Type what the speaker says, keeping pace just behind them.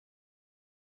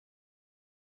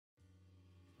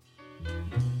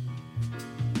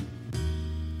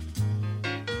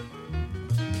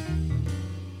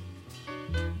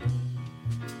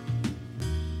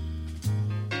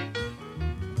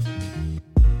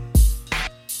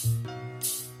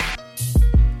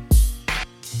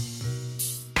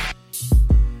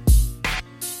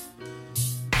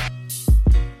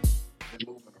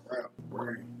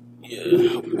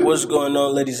What's going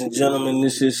on, ladies and gentlemen?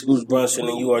 This is Scootz,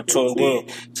 and you are tuned in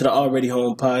to the Already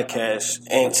Home podcast.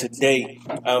 And today,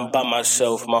 I'm by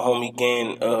myself. My homie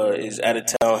Gan is out of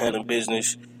town handling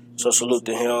business, so salute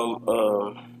to him.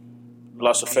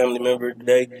 Lost a family member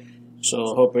today,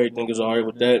 so hope everything is all right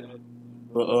with that.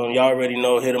 But y'all already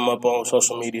know, hit him up on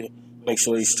social media. Make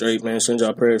sure he's straight, man. Send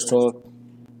y'all prayers to him.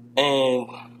 And,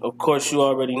 of course, you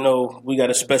already know we got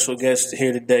a special guest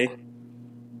here today.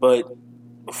 But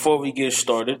before we get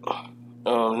started,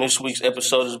 this week's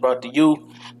episode is brought to you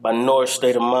by North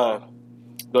State of Mind.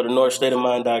 Go to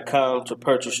northstateofmind.com to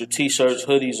purchase your t-shirts,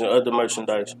 hoodies, and other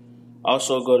merchandise.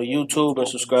 Also, go to YouTube and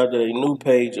subscribe to their new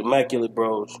page, Immaculate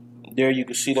Bros. There you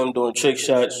can see them doing trick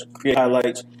shots, create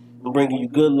highlights, and bringing you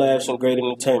good laughs and great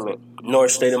entertainment.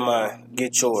 North State of Mind.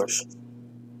 Get yours.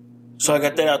 So I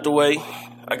got that out the way.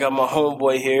 I got my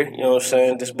homeboy here. You know what I'm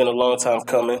saying? This has been a long time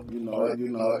coming. You know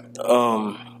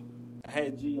it. I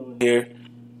had G on here.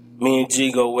 Me and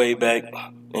G go way back,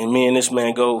 and me and this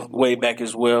man go way back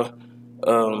as well.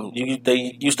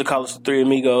 They used to call us the Three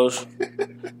Amigos.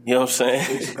 You know what I'm saying?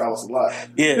 They used to call us a lot.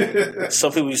 Yeah.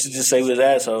 Some people used to just say we was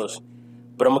assholes.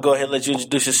 But I'm going to go ahead and let you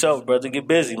introduce yourself, brother. Get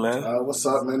busy, man. What's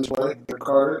up, man?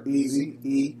 Carter,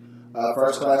 Eazy,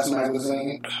 First Class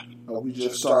Magazine. We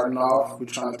just starting off. We're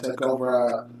trying to take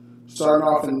over, starting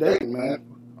off in Dayton, man.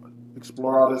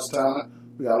 Explore all this talent.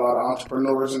 We got a lot of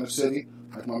entrepreneurs in the city,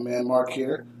 like my man Mark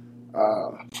here,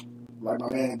 like my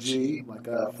man G, like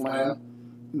Flam.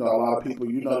 You know, a lot of people,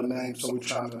 you know the name, so we're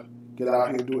trying to get out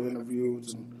here, do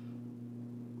interviews, and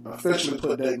officially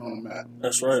put Dayton on the map.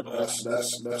 That's right, man. That's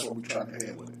what we're trying to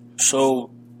head with it. So,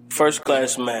 First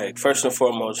Class Mag, first and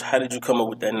foremost, how did you come up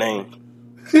with that name?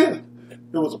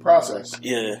 It was a process.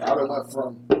 Yeah. I went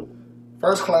from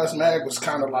First Class Mag was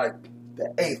kind of like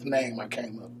the 8th name I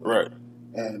came up with. Right.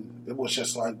 And it was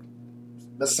just like,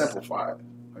 let's simplify it.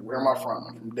 Like, where am I from?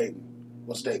 I'm from Dayton.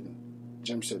 What's Dayton?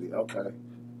 Gym City. Okay.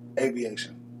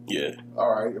 Aviation. Yeah. All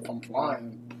right. If I'm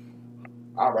flying,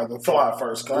 I'd rather fly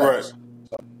first class. Right.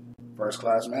 So, First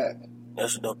Class Mag.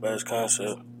 That's a dope ass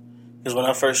concept. Because when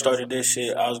I first started this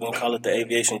shit, I was going to call it the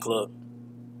Aviation Club.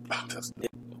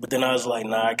 But then I was like,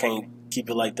 nah, I can't keep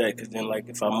it like that. Because then, like,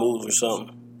 if I move or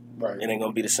something, right, it ain't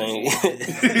going to be the same.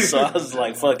 So I was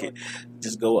like, fuck it.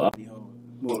 Just go up.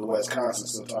 Move to Wisconsin,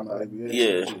 still talking about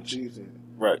aviation. Yeah.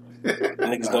 Right.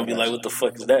 Niggas going to be like, what the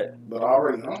fuck is that? But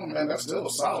already home, man, that's still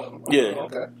solid. Like, yeah.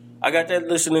 Okay. I got that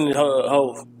listening to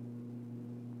Hove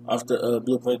off the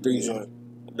Blueprint 3 joint.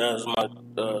 That was my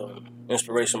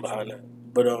inspiration behind that.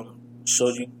 But, so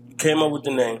you came up with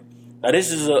the name. Now,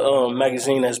 this is a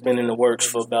magazine that's been in the works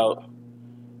for about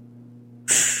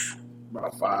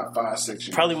 5, 6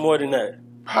 years. Probably more than that.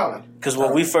 Probably. Because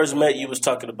when we first met, you was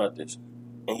talking about this.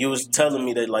 And you was telling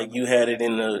me that, like, you had it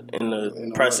in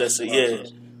the process of,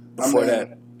 before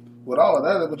that. With all of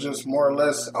that, it was just more or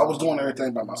less, I was doing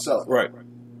everything by myself. Right.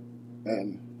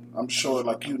 And I'm sure,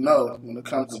 like, you know, when it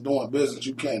comes to doing business,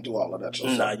 you can't do all of that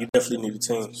yourself. Nah, you definitely need a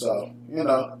team. So, you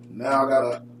know, now I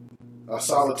got a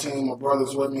solid team of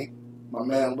brothers with me. My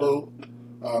man Lou,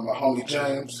 my homie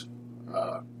James,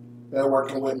 they're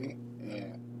working with me.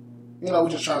 And, you know, we're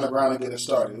just trying to grind and get it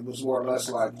started. It was more or less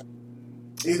like,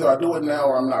 either I do it now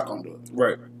or I'm not going to do it.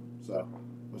 Right. So,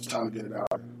 it's time to get it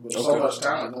out. With so much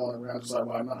talent going around, it's like,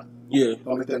 why not? Yeah. The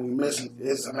only thing we're missing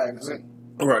is a magazine.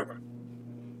 Right.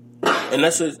 And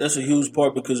that's a huge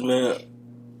part because, man,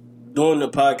 doing the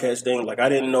podcast thing, like, I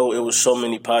didn't know it was so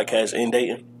many podcasts in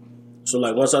Dayton. So,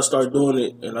 like, once I started doing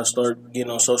it and I started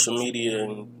getting on social media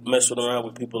and messing around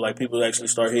with people, like, people actually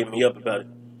start hitting me up about it.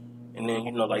 And then,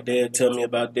 you know, like, they'll tell me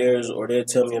about theirs or they'll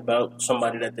tell me about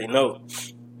somebody that they know.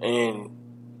 And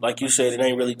like you said, it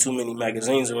ain't really too many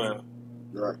magazines around.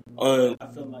 Right. I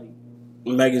feel like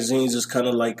magazines is kind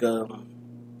of like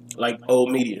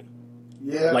old media.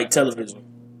 Yeah. Like television.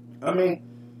 I mean,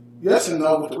 yes and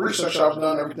no. With the research I've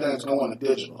done, everything's going to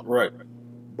digital. Right.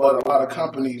 But a lot of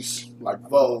companies, like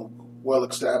Vogue,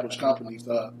 well-established companies,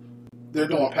 they're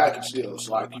doing package deals.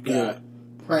 Like, you got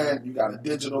print, you got a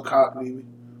digital copy,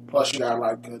 plus you got,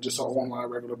 like, just an online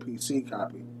regular PC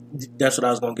copy. That's what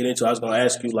I was going to get into. I was going to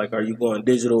ask you, like, are you going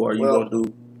digital or are you going to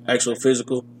do actual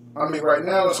physical? I mean, right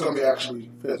now it's going to be actually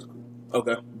physical.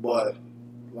 Okay. But,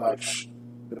 like,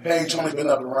 the page only been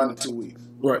up and running 2 weeks.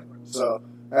 Right. So,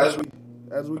 as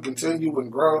we continue and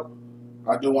grow,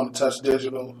 I do want to touch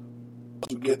digital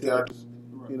to get there.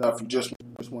 You know, if you just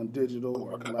want digital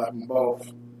or can have them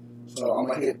both. So, I'm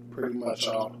going to hit pretty much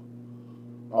all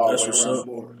the way around the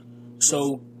board.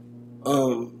 So,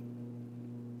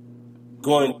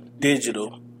 going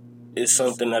digital is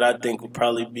something that I think would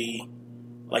probably be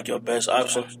like your best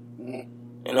option.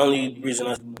 Mm-hmm. And the only reason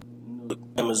I look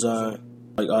Amazon,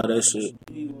 like all that shit.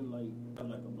 Even like a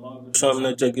blog or something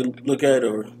that they can look at,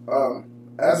 or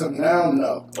as of now,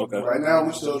 no. Okay. Right now,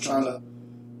 we're still trying to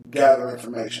gather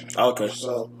information. Okay.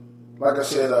 So, like I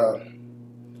said,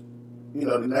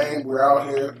 the name, we're out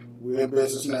here, we're in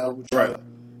business now. We're trying to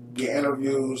get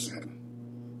interviews and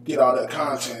get all that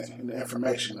content and the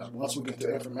information up. Once we get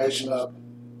the information up,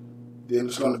 then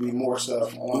there's going to be more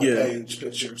stuff on the page,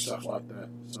 pictures, stuff like that.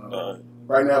 So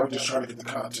right now, we're just trying to get the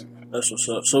content. That's what's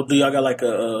up. So do y'all got like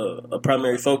a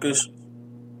primary focus?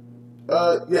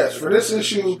 Yes. For this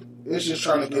issue, it's just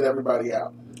trying to get everybody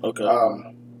out. Okay.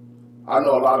 I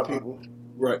know a lot of people.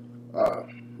 Right.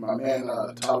 My man,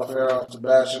 Tyler Farrell,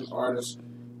 Sebastian, artist,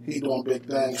 he doing big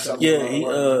things.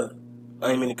 Yeah, I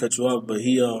didn't mean to cut you off, but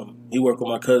he work with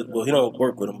my cousin. Well, he don't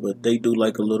work with him, but they do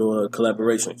like a little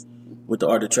collaboration with the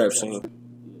art of trap scene.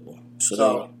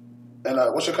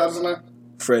 And what's your cousin's name?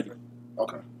 Freddie.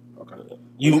 Okay.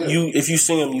 You if you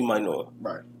see him, you might know him.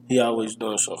 Right. He always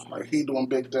doing something. Like he doing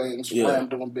big things. Yeah. Flam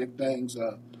doing big things.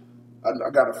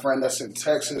 I got a friend that's in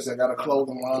Texas that got a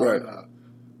clothing line. Right.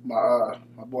 My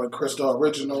boy Crystal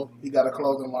Original, he got a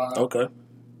clothing line. Okay.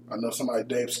 I know somebody,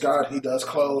 Dave Scott, he does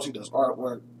clothes, he does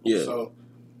artwork. Yeah. So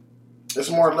it's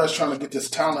more or less trying to get this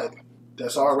talent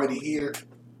that's already here,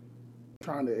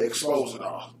 trying to expose it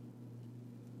all.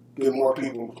 Get more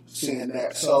people seeing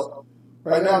that. So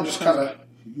right now I'm just kind of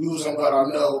using what I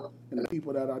know and the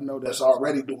people that I know that's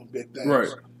already doing big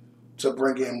things to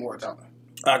bring in more talent.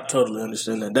 I totally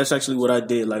understand that. That's actually what I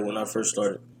did like when I first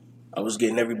started. I was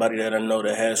getting everybody that I know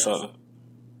that had something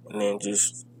and then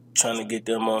just trying to get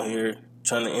them on here,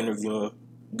 trying to interview them,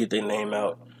 get their name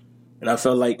out. And I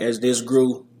felt like as this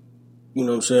grew, you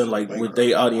know what I'm saying, like with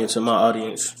their audience and my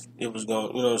audience, it was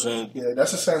going, you know what I'm saying? Yeah,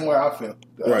 that's the same way I feel.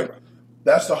 Right.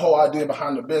 That's the whole idea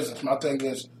behind the business. My thing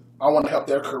is I want to help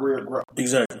their career grow.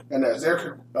 Exactly. And as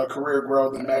their career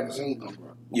grows, the magazine going to grow.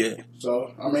 Yeah.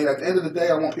 So, I mean, at the end of the day,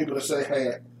 I want people to say,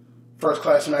 hey, First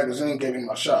Class Magazine gave me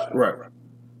my shot. Right.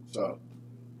 So,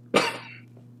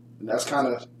 and that's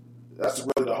really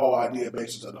the whole idea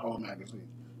basis of the whole magazine.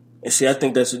 And see, I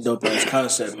think that's a dope ass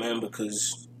concept, man,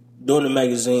 because doing a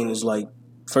magazine is like,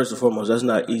 first and foremost, that's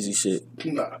not easy shit.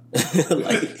 Nah.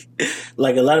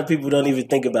 like a lot of people don't even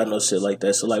think about no shit like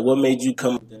that. So, like, what made you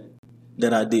come with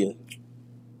that idea?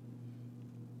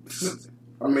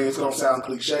 I mean, it's going to sound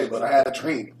cliche, but I had a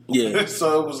dream. Yeah.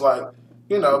 So it was like,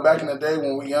 back in the day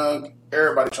when we were young,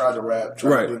 everybody tried to rap,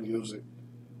 tried to do music.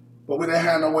 But we didn't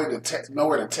have nowhere to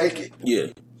take it. Yeah.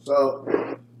 So,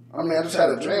 I mean, I just had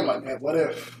a dream like, man, what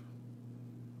if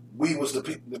we was the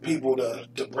people to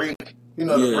bring, to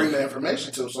bring the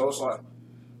information to? So it's like,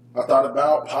 I thought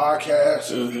about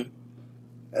podcasts, and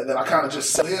then I kind of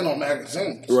just set in on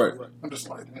magazines. Right. I'm just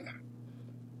like, man,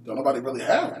 don't nobody really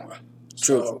have one.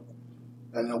 True. So,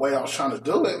 and the way I was trying to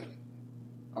do it,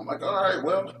 I'm like, all right,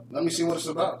 well, let me see what it's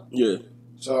about. Yeah.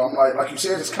 So I'm like you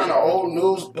said, it's kind of old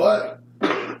news, but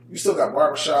you still got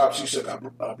barbershops, you still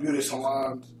got beauty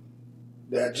salons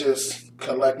that just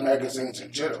collect magazines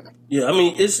in general. Yeah, I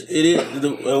mean, it is.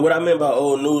 What I meant by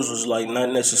old news was like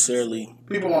not necessarily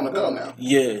people on the go now.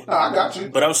 Yeah, I got you.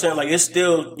 But I'm saying like it's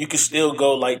still you can still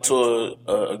go like to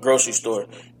a grocery store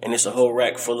and it's a whole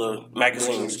rack full of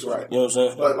magazines. Right. You know what I'm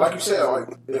saying? But like you said, like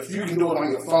if you can do it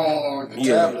on your phone or on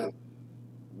your tablet,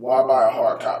 why buy a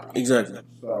hard copy? Exactly.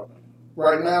 So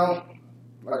right now,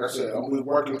 like I said, we're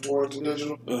working towards the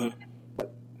digital.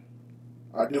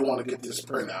 I do want to get this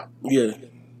print out. Yeah.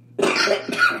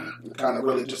 Kind of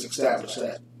really just establish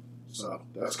that. So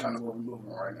that's kind of where we're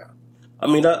moving right now. I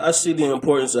mean, I see the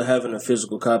importance of having a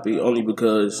physical copy only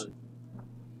because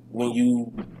when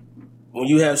you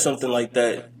have something like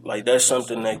that's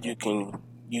something that you can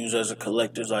use as a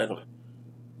collector's item.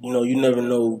 You never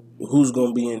know who's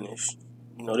going to be in this.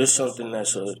 This is something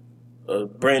that's a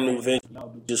brand new venture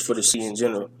just for the city in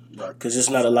general. Right. Because there's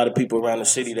not a lot of people around the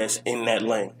city that's in that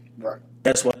lane. Right.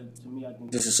 That's why, to me, I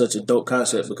think this is such a dope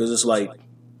concept because it's like,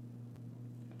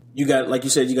 you got, like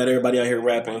you said, you got everybody out here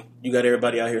rapping. You got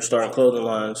everybody out here starting clothing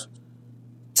lines.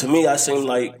 To me, I seem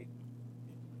like,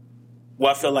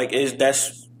 I feel like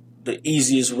that's the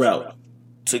easiest route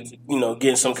to,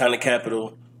 getting some kind of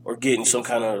capital or getting some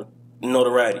kind of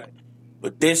notoriety.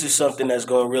 But this is something that's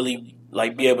going to really,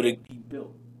 be able to be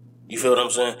built. You feel what I'm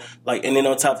saying? And then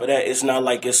on top of that, it's not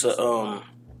like it's a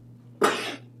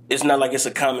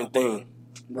common thing.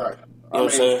 Right. You know what I'm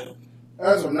saying?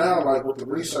 As of now, with the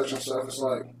research and stuff, it's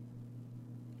like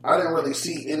I didn't really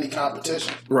see any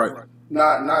competition. Right.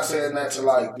 Not saying that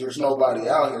to there's nobody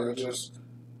out here. It's just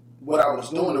what I was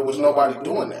doing, there was nobody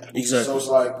doing that. Exactly. So it's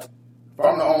like if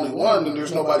I'm the only one, then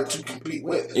there's nobody to compete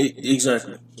with.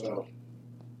 Exactly. So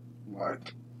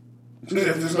If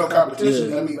there's no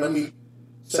competition, let me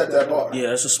set that bar. Yeah,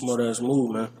 that's a smart ass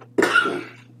move, man.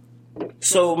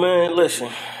 So, man, listen.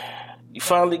 You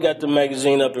finally got the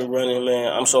magazine up and running,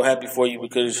 man. I'm so happy for you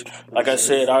because, like I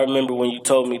said, I remember when you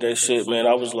told me that shit, man.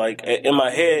 I was like, in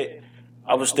my head,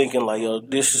 I was thinking like, yo,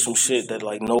 this is some shit that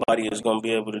like nobody is gonna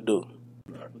be able to do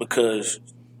because,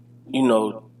 you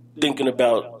know, thinking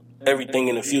about everything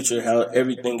in the future, how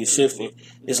everything is shifting,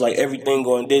 it's like everything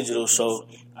going digital. So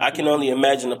I can only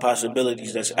imagine the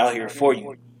possibilities that's out here for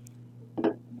you.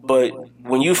 But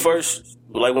when you first,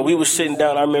 like when we was sitting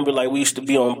down, I remember like we used to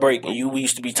be on break and we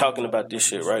used to be talking about this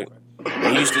shit, right?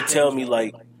 And you used to tell me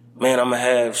like, man, I'm gonna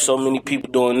have so many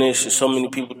people doing this and so many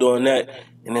people doing that,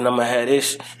 and then I'm gonna have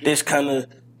this kind of,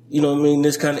 you know what I mean,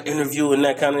 this kind of interview and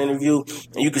that kind of interview,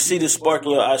 and you can see the spark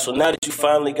in your eyes. So now that you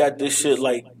finally got this shit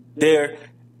like there,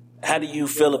 how do you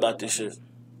feel about this shit?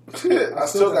 I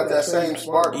still got that same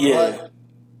spark. Yeah.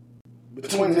 But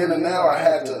between then and now, I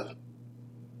had to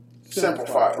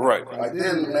simplify it. Right. Like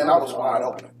then, man, I was wide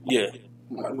open. Yeah.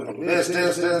 Like, we can do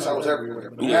this, I was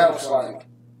everywhere. But now it's like,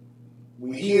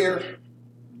 we here,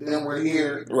 then we're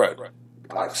here. Right.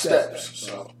 Like steps.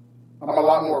 So I'm a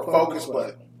lot more focused,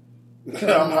 but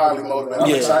I'm highly motivated.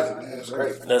 I'm excited, man. It's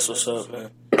great. That's what's up,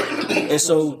 man. And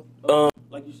so,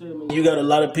 like you said, man, you got a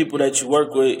lot of people that you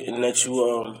work with and that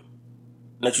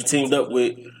you teamed up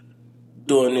with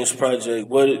doing this project.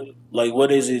 What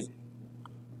is it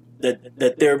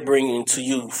that they're bringing to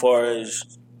you, far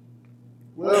as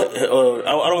I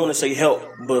don't want to say help,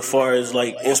 but as far as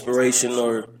like inspiration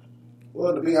or.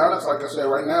 Well, to be honest, like I said,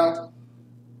 right now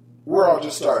we're all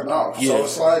just starting off, so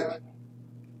it's like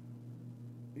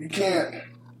you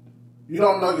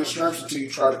don't know your strengths until you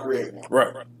try to create one.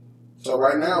 Right. So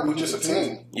right now we just a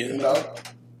team. Yeah. You know,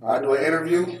 I do an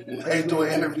interview, and they do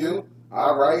an interview. I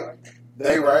write,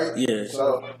 they write. Yeah.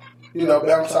 So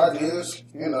bounce ideas,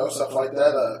 stuff like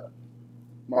that.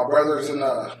 My brother's in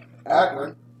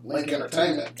Akron, Link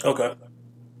Entertainment. Okay.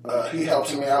 He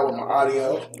helps me out with my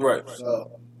audio. Right.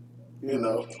 So,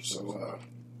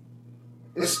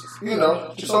 it's,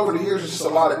 just over the years, it's just a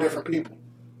lot of different people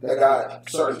that got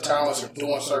certain talents or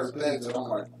doing certain things. And I'm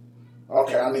like,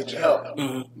 okay, I need your help.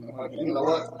 Mm-hmm. I'm like, you know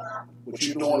what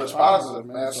you're doing is positive,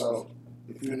 man. So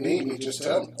if you need me, just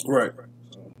tell me. Right.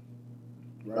 So,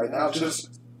 right now,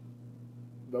 just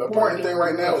the important thing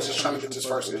right now is just trying to get this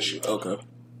first issue. Okay.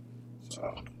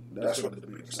 So that's what the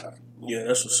biggest thing. Yeah,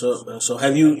 that's what's up, man. So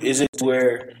is it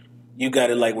where you got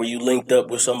it like where you linked up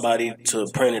with somebody to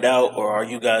print it out, or are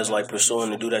you guys like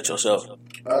pursuing to do that yourself?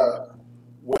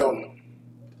 Well,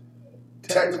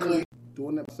 technically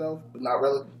doing it myself, but not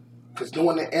really. Because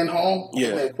doing it in home,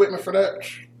 the equipment for that,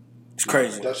 it's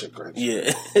crazy. That shit crazy.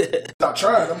 Yeah. I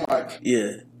tried. I'm like,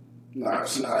 nah,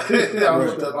 it's not. I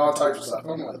looked up all types of stuff.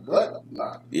 I'm like, what?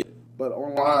 Nah. Yeah. But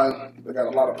online, they got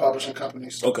a lot of publishing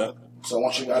companies. Okay. So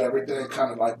once you got everything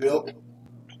kind of like built,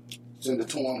 send it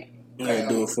to them. They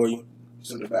do it for you.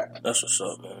 Send it back. That's what's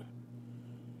up, man.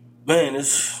 Man,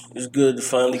 it's good to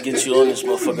finally get you on this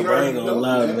motherfucker, bro. I ain't gonna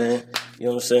lie, man. You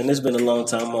know what I'm saying? It's been a long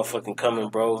time motherfucking coming,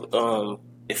 bro.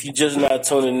 If you just not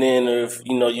tuning in, or if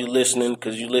you listening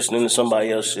because you listening to somebody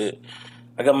else shit,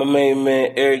 I got my main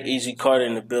man Eric Eazy Carter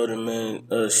in the building, man.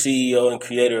 CEO and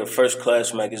creator of First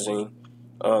Class Magazine.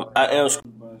 I am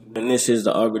Scootz, and this is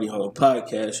the Already Home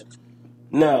Podcast.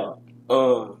 Now,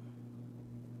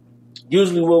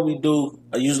 usually what we do,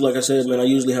 like I said, man, I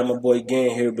usually have my boy Gan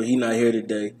here, but he not here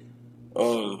today.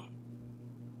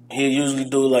 He usually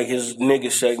do like his nigga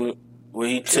segment where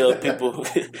he tell people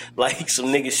like some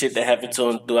nigga shit that happened to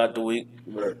him throughout the week.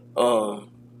 Right.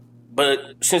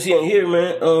 But since he ain't here,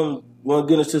 man, want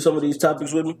to get into some of these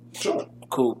topics with me? Sure.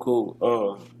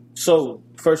 Cool. So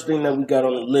first thing that we got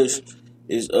on the list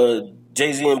is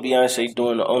Jay-Z and Beyonce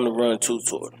doing the On the Run 2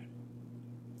 tour.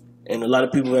 And a lot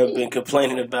of people have been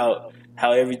complaining about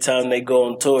how every time they go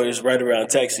on tour, it's right around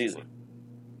tax season.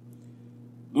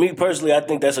 Me personally, I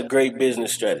think that's a great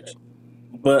business strategy.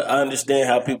 But I understand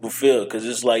how people feel, because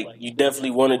it's like you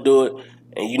definitely want to do it,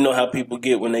 and you know how people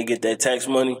get when they get that tax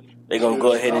money. They're going to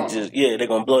go ahead and they're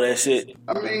going to blow that shit.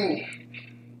 I mean,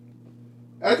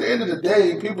 at the end of the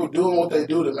day, people doing what they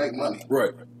do to make money.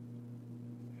 Right.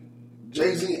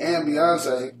 Jay-Z and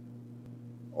Beyonce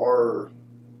are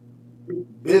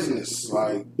business.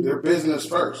 Like, they're business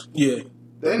first. Yeah.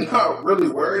 They're not really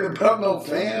worried about no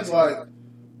fans. Like,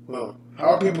 well,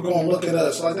 how are people going to look at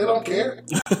us? Like, they don't care.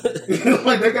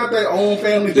 Like, they got their own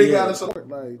family they got to support.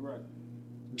 Like,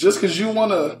 just because you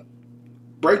want to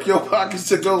break your pockets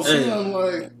to go see them,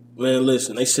 like... Man,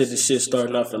 listen, they said this shit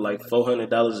starting off at like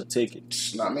 $400 a ticket.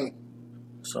 Not me.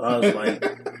 So I was like,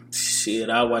 shit,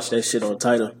 I watch that shit on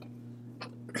Tidal.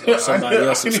 somebody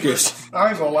else's subscription. I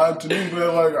ain't gonna lie to you,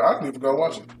 but like I can even go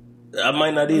watch it. I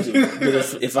might not either,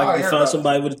 but if I can find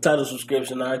somebody with a title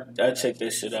subscription, I check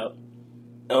that shit out.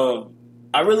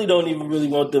 I really don't even really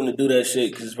want them to do that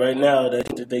shit because right now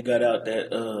that they got out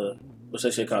that what's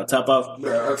that shit called? Top Off. Yeah,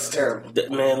 that's terrible.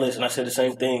 Man, listen, I said the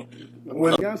same thing.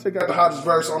 When Beyonce got the hottest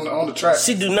verse on the track,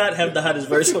 she do not have the hottest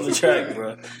verse on the track,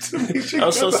 bro.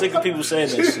 I'm so sick of people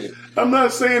saying that shit. I'm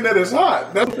not saying that it's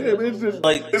hot. It's just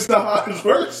like it's the hottest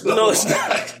verse. Though. No, it's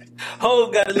not.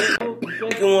 Hov got the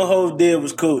second one Hov did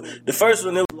was cool. The first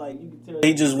one, it was like you could tell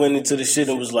he just went into the shit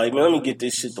and was like, man, let me get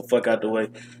this shit the fuck out the way.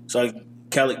 So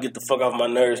Khaled get the fuck off my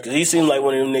nerves because he seemed like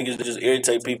one of them niggas that just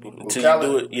irritate people until you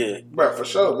do it. Yeah, bro, for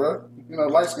sure, bro. You know,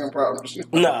 light skin problems.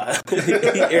 Nah, he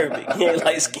Arabic. He ain't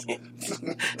light skin.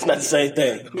 It's not the same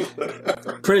thing.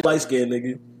 Prince light skin,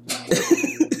 nigga.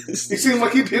 He seemed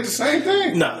like he did the same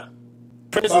thing. Nah,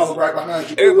 Prince was right behind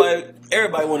you.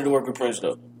 Everybody wanted to work with Prince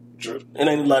though. True. And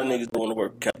ain't a lot of niggas that want to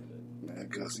work with Khaled. Man,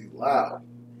 because he's loud.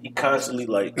 He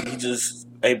constantly he just,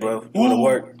 hey bro, you want to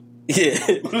work?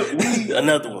 Yeah,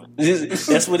 another one.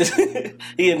 That's what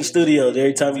he in the studio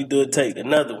every time you do a take.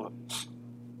 Another one.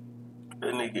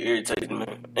 That nigga irritating,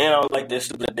 man. And I don't like that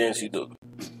stupid dance you do.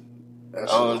 I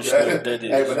don't understand what that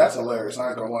is. Hey, but that's hilarious. I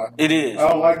ain't gonna lie. It is. I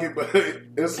don't like it, but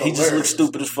it's hilarious. He just looks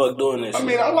stupid as fuck doing this. I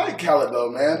mean, I like Khaled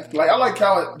though, man. Like I like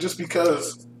Khaled just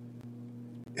because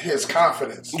his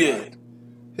confidence, like,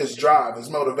 his drive, his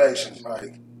motivation,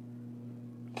 like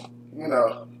you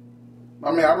know.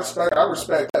 I mean, I respect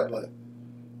that, but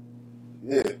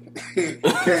yeah,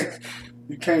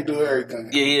 you can't do everything.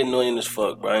 Yeah, he annoying as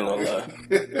fuck, bro. I ain't gonna lie.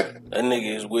 That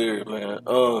nigga is weird, man.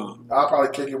 I'll probably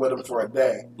kick it with him for a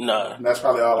day. Nah, and that's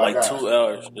probably all I got. 2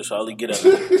 hours. That's all he get out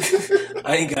of me.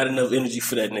 I ain't got enough energy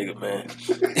for that nigga, man.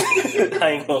 I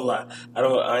ain't gonna lie.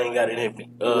 I ain't got it in me.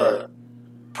 Right.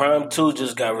 Prime 2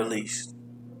 just got released.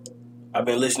 I've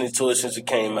been listening to it since it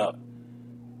came out.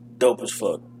 Dope as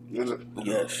fuck. Is it?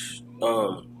 Yes.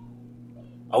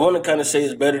 I want to kind of say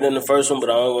it's better than the first one, but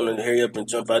I don't want to hurry up and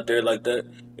jump out there like that.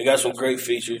 It got some great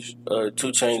features. 2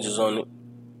 Chainz is on it.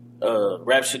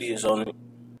 Rhapsody is on it.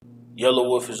 Yellow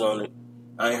Wolf is on it.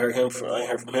 I ain't heard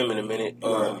from him in a minute.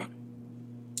 And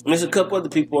there's a couple other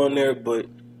people on there, but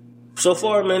so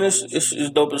far, man, it's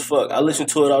dope as fuck. I listened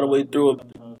to it all the way through.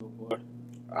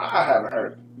 I haven't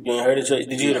heard it. You ain't heard it?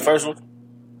 Did you hear the first one?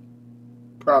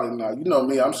 Probably not. You know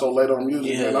me, I'm so late on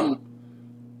music, man. I'm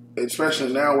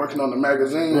especially now working on the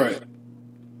magazine. Right.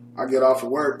 I get off of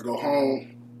work, go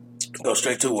home. Go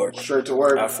straight to work.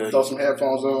 I throw some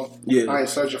headphones on. Yeah. I ain't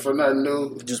searching for nothing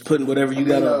new. Just putting whatever you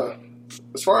got on.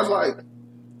 As far as like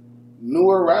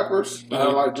newer rappers, I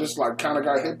kind of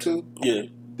got hip to. Yeah.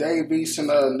 Dave East and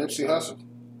Nipsey Hussle.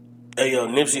 Hey yo,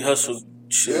 Nipsey Hussle,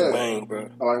 shit, bang, bro.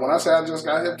 Like when I say I just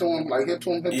got hip to him, like I'm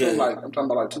talking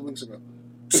about like 2 weeks ago.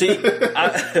 See,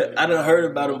 I done heard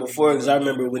about him before because I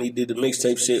remember when he did the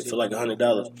mixtape shit for like $100,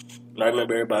 and I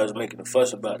remember everybody was making a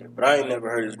fuss about it, but I ain't never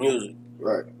heard his music.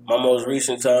 Right. My most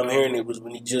recent time hearing it was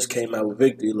when he just came out with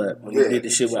Victory Lap, when he did the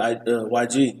shit with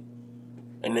YG.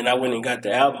 And then I went and got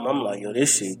the album. I'm like, yo,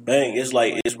 this shit bang. It's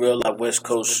like, it's real like West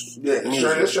Coast music.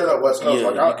 It's straight up West Coast. Yeah,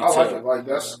 I like it. Like,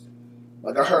 that's,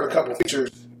 like, I heard a couple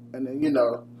features, and then, you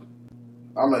know,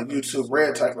 I'm a YouTube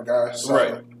Red type of guy. So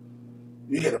right.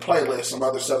 You hit a playlist, some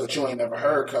other stuff that you ain't never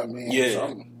heard come in. Yeah.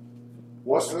 So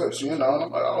what's this? You know, and I'm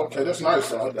like, oh, okay, that's nice.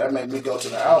 So that made me go to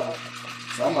the album.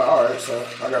 So I'm like, all right, so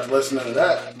I got to listen to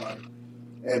that. Like,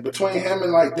 and between him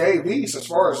and like Dave East, as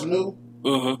far as new,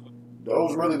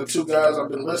 those really the 2 guys I've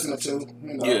been listening to.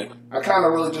 You know, I kind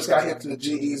of really just got hip to the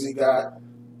Eazy guy.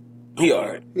 He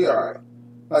alright.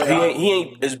 Like, he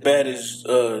ain't as bad as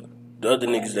the other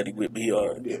niggas that he with, but he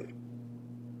alright. Yeah,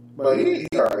 but he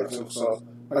alright too. So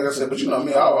like I said, but you know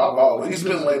me, I've always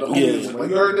been late on music. Like,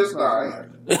 you heard this? Nah, I ain't heard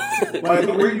it. Like,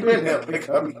 where you been at? Like,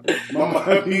 I mean, my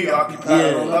mind be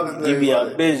occupied on other things. You be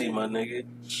out busy, my nigga.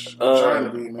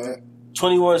 Trying to be, man.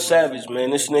 21 Savage, man.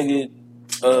 This nigga,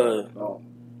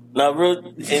 not real,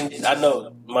 and I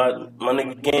know my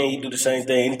nigga Gang, he do the same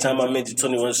thing. Anytime I mention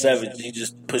 21 Savage, he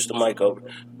just push the mic over.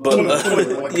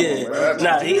 But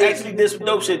he actually did some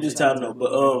dope shit this time though.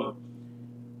 But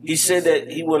he said that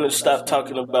he wanted to stop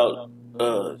talking about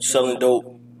selling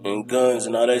dope and guns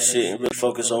and all that shit and really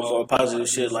focus on more positive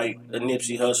shit like a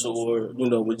Nipsey Hussle or, you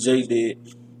know, what Jay did.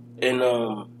 And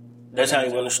that's how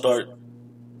he want to start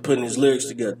putting his lyrics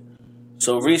together.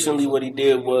 So recently what he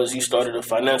did was he started a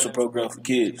financial program for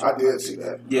kids. I did see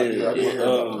that.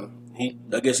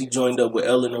 I guess he joined up with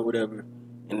Ellen or whatever,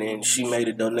 and then she made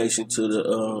a donation to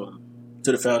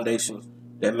the foundation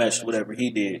that matched whatever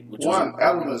he did.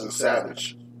 Ellen is a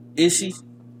savage. Is she?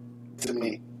 To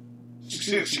me.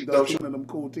 She thought she was one of them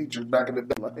cool teachers back in the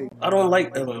day. Like, hey, I don't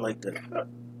like Ellen like that.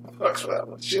 fuck's with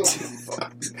Ellen. She don't give a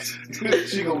fuck.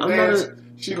 She gonna dance.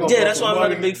 Yeah, that's why I'm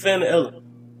not a big fan of Ellen.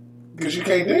 Because you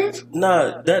can't dance?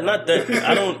 Nah, not that.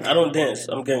 I don't dance.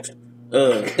 I'm gangster.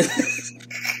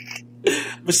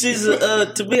 But she's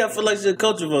to me, I feel like she's a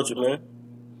culture vulture, man.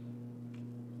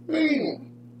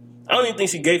 I don't even think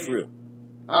she gay for real.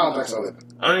 I don't think so either.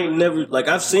 I ain't never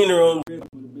I've seen her on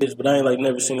bitch, but I ain't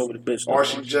never seen her with a bitch. Or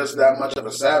she just that much of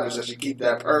a savage that she keep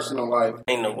that personal life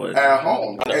ain't no way at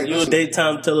home. Hey, you a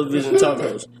daytime television talk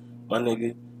host, my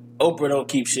nigga. Oprah don't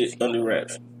keep shit under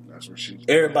wraps. That's what she.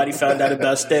 Everybody found out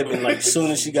about Stedman as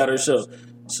soon as she got her show.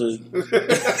 So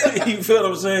you feel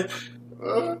what I'm saying? I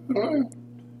don't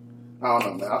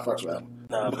know, man. I fucks with that.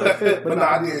 Nah, but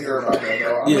nah, I did hear about that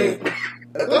though. I mean,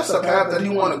 if that's a path that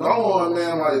you want to go on,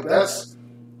 man, like that's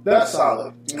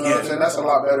solid. You know what I'm saying? That's a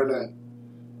lot better than,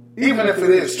 even if it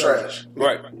is trash.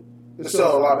 Right. It's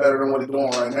still a lot better than what he's doing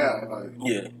right now. Like,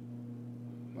 yeah.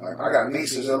 Like, I got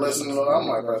nieces that listen to it. I'm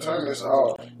like, bro, turn this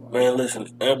off. Man, listen,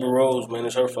 Amber Rose, man,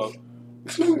 it's her fault.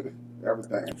 Everything.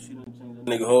 She done changed that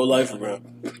nigga whole life around.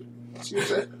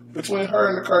 Between her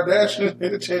and the Kardashians,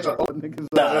 they changed a whole niggas.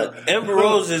 Nah, Amber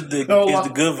Rose is the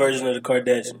good version of the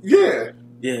Kardashians. Yeah.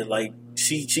 Yeah, like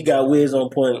she got Wiz on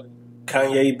point.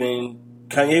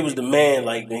 Kanye was the man,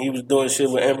 like when he was doing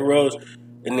shit with Amber Rose,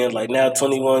 and then like now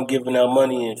 21 giving out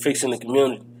money and fixing the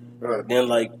community. Right. Then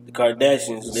like the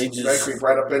Kardashians, they creep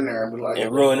right up in there and be like,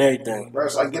 and ruin everything. Bro,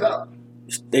 it's like, get out.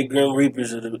 They Grim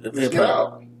Reapers of hip hop. Get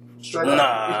out. Straight up.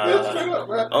 Nah, straight up,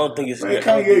 bro. I don't think it's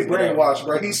Kanye brainwashed,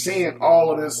 bro. He's seeing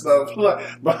all of this stuff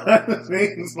like behind the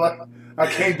scenes. Like, I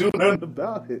can't do nothing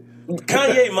about it.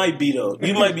 Kanye might be though.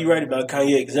 You might be right about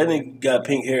Kanye because that nigga got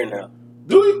pink hair now.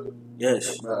 Do he?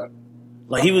 Yes. Right.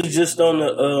 Like he was just on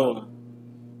the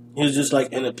he was just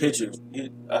like in a picture.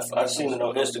 I seen it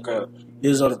on Instagram. He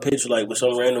was on a picture like with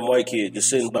some random white kid just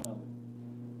sitting by.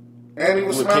 And he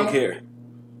was with smiling? pink hair.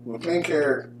 With pink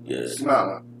hair. Yeah.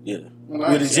 Smiling. Yeah.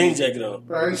 With a jean jacket on.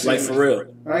 Bro, like for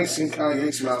real. I ain't seen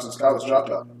Kanye smile since College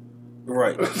Dropout.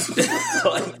 Right.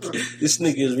 Like, this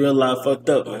nigga is real life fucked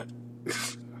up, man.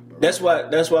 That's why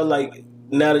like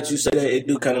now that you say that, it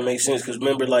do kind of make sense. Because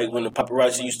remember, like, when the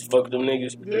paparazzi used to fuck with them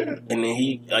niggas? Yeah. And then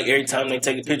he, like, every time they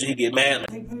take a picture, he get mad.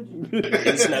 Like,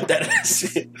 he snapped out of that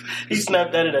shit. He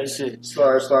snapped out of that shit.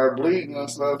 Started bleeding and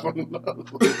stuff.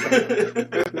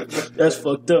 That's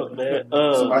fucked up, man.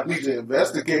 Somebody need to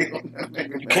investigate on that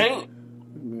nigga. You can't.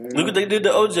 Man. Look what they did to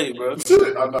OJ, bro.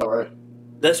 I know, right?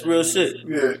 That's real shit.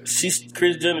 Yeah.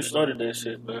 Kris Jenner started that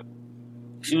shit, man.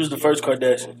 She was the first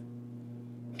Kardashian.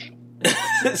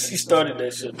 She started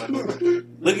that shit, man.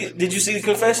 Did you see the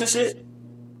confession shit?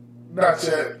 Not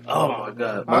yet. Oh my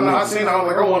god. I seen it. I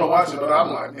was like, I want to watch it, but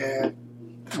I'm like, man,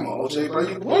 come on,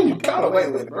 OJ, bro. You got away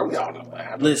with it, bro. We all know what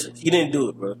happened. Listen, he didn't do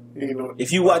it, bro. He didn't do it.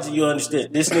 If you watch it, you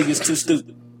understand. This nigga's too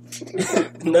stupid.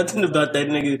 Nothing about that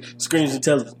nigga screams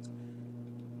intelligence.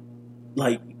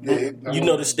 Like, you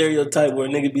know the stereotype where a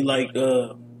nigga be like,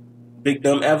 big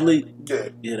dumb athlete? Yeah.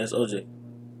 Yeah, that's OJ.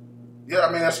 Yeah,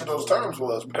 I mean, that's what those terms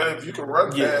was, man. If you can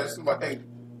run fast, like...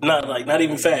 Not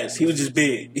even fast. He was just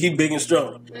big. He big and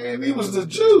strong. Man, he was the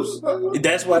juice.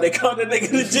 That's why they call that nigga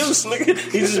the juice, nigga.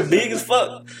 He's just big as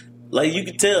fuck. Like, you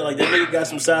can tell, like, that nigga got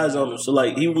some size on him. So,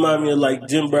 like, he remind me of, like,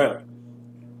 Jim Brown.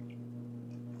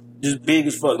 Just big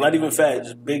as fuck. Not even fat.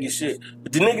 Just big as shit.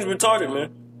 But the nigga's retarded,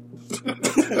 man.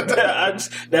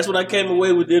 That's what I came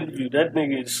away with the interview. That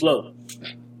nigga is slow.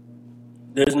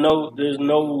 There's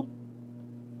no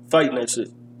fighting that shit.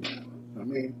 I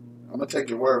mean, I'm gonna take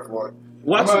your word for it.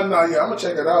 I'm gonna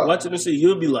check it out. Watch it and see.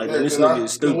 You'll be like, this nigga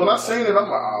is stupid. When I seen it, I'm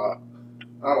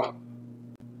like,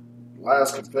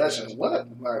 last confession. What?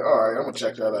 Like, all right, I'm gonna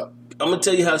check that out. I'm gonna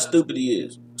tell you how stupid he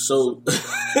is. So,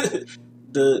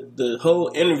 the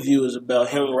whole interview is about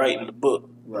him writing the book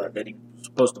that he was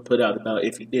supposed to put out about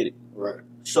if he did it. Right.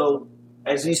 So,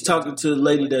 as he's talking to the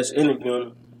lady that's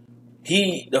interviewing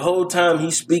him, the whole time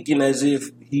he's speaking as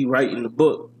if he writing the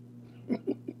book.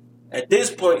 At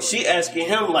this point, she asking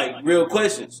him like real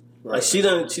questions. Right. Like she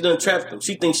done trapped him.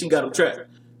 She thinks she got him trapped.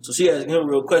 So she asking him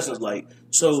real questions like,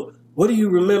 so what do you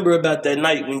remember about that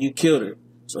night when you killed her?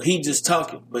 So he just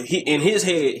talking. But in his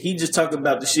head, he just talking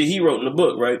about the shit he wrote in the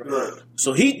book, right? Right.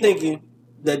 So he thinking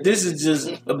that this is just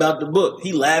about the book.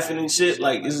 He laughing and shit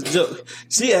like it's a joke.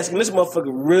 She asking this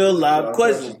motherfucker real live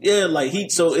questions. Yeah, like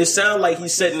so it sounds like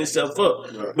he's setting himself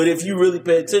up. Right. But if you really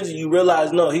pay attention, you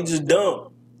realize no, he just dumb.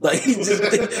 Like he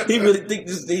really think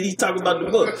he's talking about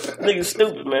the book. Nigga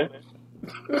stupid, man.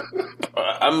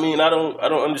 I mean, I don't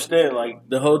understand. Like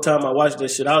the whole time I watched that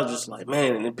shit, I was just like,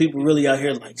 man, and people really out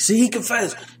here like, see, he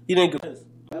confessed. He didn't confess.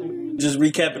 just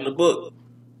recapping the book.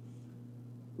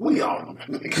 We all know.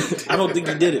 I don't think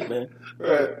he did it, man.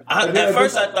 Right. At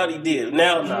first, I thought he did.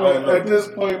 Now, no, I don't know. At this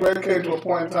point, man, it came to a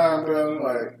point in time where I'm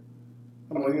like,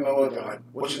 you know what? Like,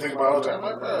 what you think about OJ? I'm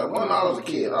like, man, when I was a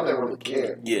kid, I never really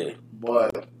cared. Yeah.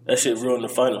 But that shit ruined the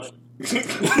finals. Right.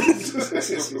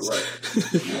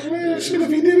 Man, shit, if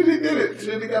he did it, he did it.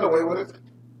 Shit, he got away with it.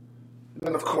 And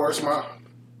then, of course, my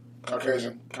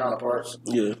Caucasian counterparts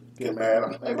get mad.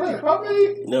 I'm like, bro, how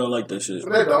many? They don't like that shit.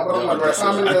 They don't, but I'm like, bro,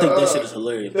 how many? I think that shit is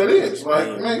hilarious. That is.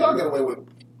 Like, man, y'all get away with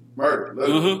murder.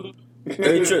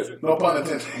 Very true. No pun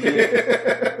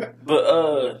intended.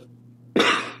 But,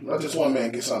 I just want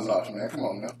man get something off, man. Come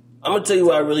on, now. I'm gonna tell you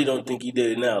why I really don't think he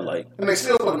did it now. Like, and they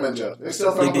still put him in jail. They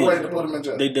still found a way to put him in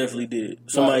jail. They definitely did.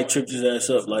 Somebody tripped his ass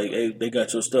up. Like, hey, they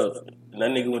got your stuff, and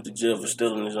that nigga went to jail for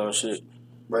stealing his own shit.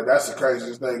 But that's the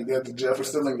craziest thing. Get to jail for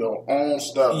stealing your own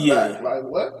stuff back. Like,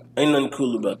 what? Ain't nothing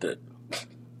cool about that.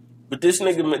 But this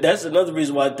nigga, that's another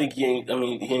reason why I think he ain't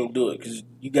do it. Because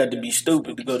you got to be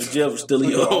stupid to go to jail for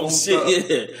stealing your own shit.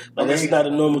 Yeah. Like, that's not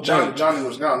a normal thing. Johnny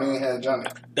was gone. He ain't had Johnny.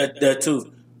 That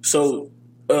too. So,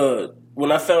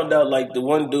 when I found out, like, the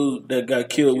one dude that got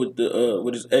killed with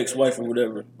his ex-wife or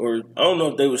whatever, or I don't know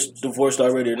if they was divorced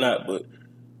already or not, but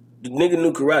the nigga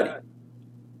knew karate.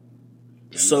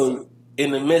 So,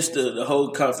 in the midst of the whole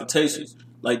confrontation,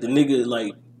 like, the nigga,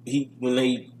 like, when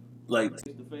they, like,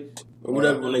 or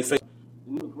whatever, when they face,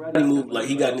 karate move, like,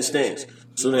 he got in the stance.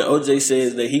 So then OJ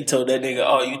says that he told that nigga,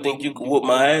 "Oh, you think you can whoop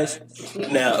my ass?"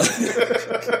 Now,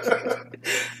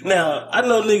 I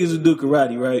know niggas who do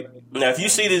karate, right? Now, if you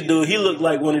see this dude, he looked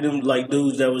like one of them, like,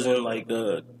 dudes that was in, like,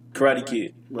 Karate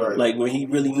Kid. Right. Like, when he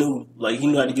really knew, like, he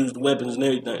knew how to use the weapons and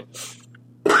everything.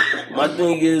 My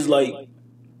thing is, like,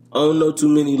 I don't know too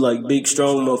many, like, big,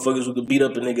 strong motherfuckers who could beat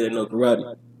up a nigga that know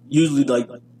karate. Usually, like,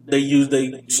 they use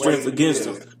their strength against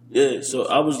him. Yeah, so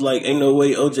I was like, ain't no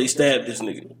way OJ stabbed this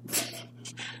nigga.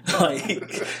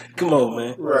 Like, come on,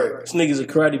 man. Right. This nigga's a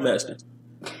karate master.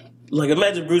 Like,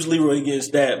 imagine Bruce Leroy getting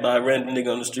stabbed by a random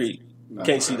nigga on the street.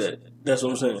 Can't see that. That's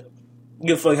what I'm saying. You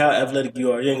give a fuck how athletic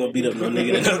you are. You ain't gonna beat up no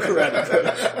nigga that know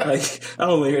karate. Like, I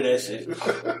don't wanna hear that shit.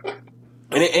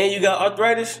 And you got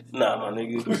arthritis? Nah, my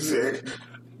nigga.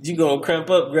 You gonna cramp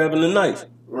up grabbing the knife.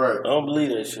 Right. I don't believe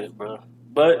that shit, bro.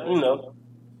 But, you know,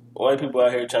 white people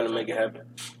out here trying to make it happen.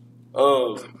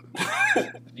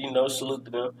 You know, salute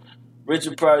to them.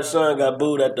 Richard Pryor's son got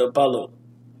booed at the Apollo.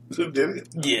 Did he?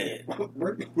 Yeah.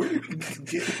 Where you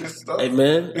getting this stuff? Hey,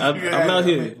 man, I'm out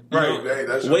here. Right. Hey,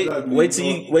 that's wait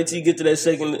till you get to that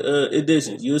second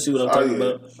edition. You'll see what I'm talking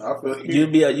about. I feel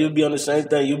You'll be on the same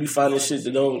thing. You'll be finding shit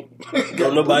that don't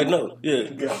nobody know. Yeah.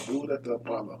 You got booed at the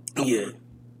Apollo. Yeah.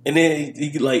 And then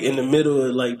he like in the middle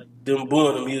of like them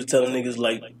booing him, he was telling niggas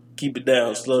like, keep it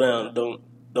down, slow down,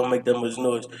 don't make that much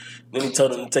noise. Then he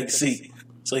told him to take a seat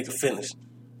so he could finish.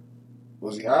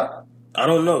 Was he hot? I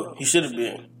don't know. He should have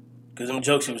been. Because them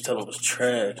jokes he was telling was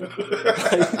trash.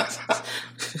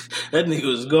 That nigga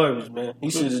was garbage, man. He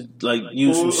should have, like,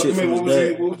 used some shit from his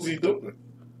bag. What was he doing?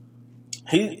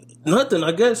 Nothing,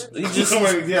 I guess. He just...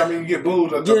 you get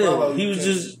booed at the Apollo. He was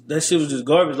just... That shit was just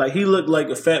garbage. Like, he looked like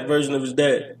a fat version of his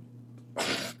dad.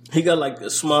 He got, like, a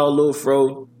small little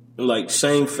fro, and, like,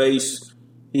 same face.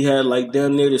 He had, like,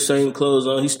 damn near the same clothes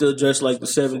on. He still dressed like the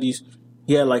 70s.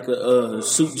 He had, like, a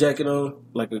suit jacket on,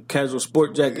 like a casual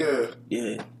sport jacket.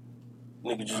 Yeah.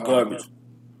 Nigga just garbage.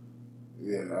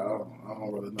 Yeah, I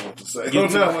don't really know what to say. You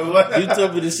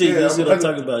told me to see. You see what I'm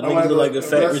talking about. Nigga look like a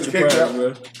fat Richard Pryor,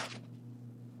 bro.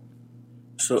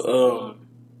 So,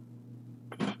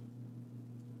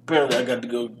 apparently I got to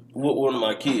go with one of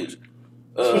my kids.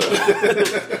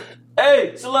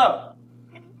 Hey, chill out.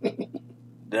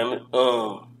 Damn it.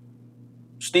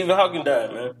 Stephen Hawking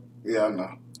died, man. Yeah, I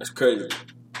know. That's crazy.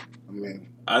 I mean,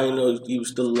 I didn't know he was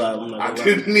still alive. I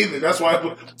didn't either. That's why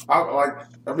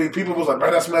people was like,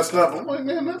 man, that's messed up. I'm like,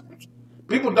 man,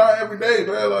 people die every day,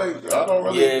 man. Like, I don't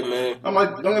really. Yeah, man. I'm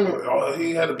like, don't get me wrong.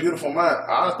 He had a beautiful mind.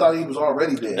 I thought he was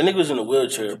already dead. That nigga was in a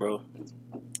wheelchair, bro.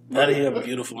 How did he have a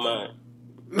beautiful mind?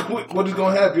 What he's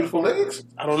gonna have? Beautiful legs?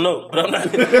 I don't know, but I'm not.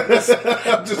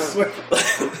 I'm just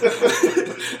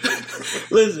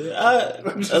Listen,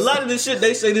 a lot of the shit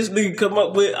they say this nigga come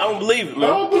up with, I don't believe it, man.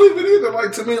 I don't believe it either.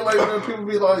 Like, to me, like, when people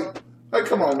be like,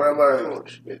 come on, man,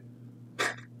 like,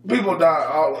 people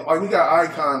die. Like, we got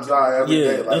icons die every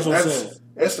day. Like, that's what I'm saying.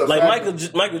 It's the like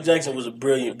Michael Jackson was a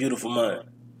brilliant, beautiful mind.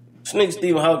 This nigga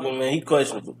Stephen Hawking, man, he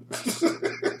questionable.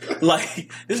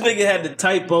 Like, this nigga had to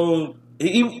type on.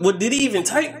 Did he even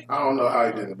type? I don't know how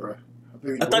he did it, bro.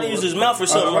 I thought he used his mouth or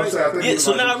something, right? Yeah,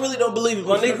 so now I really don't believe it,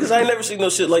 my nigga, because I ain't never seen no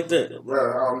shit like that.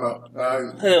 Bro, I don't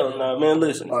know. Hell nah, man,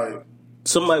 listen. Like,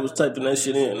 Somebody was typing that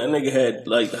shit in. That nigga had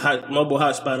like mobile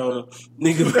hotspot on him.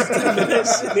 Nigga was typing that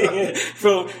shit in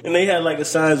and they had like a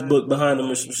science book behind him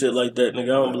or some shit like that. Nigga, I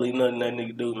don't believe nothing that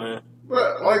nigga do, man.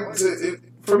 But like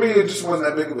for me, it just wasn't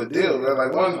that big of a deal. Man.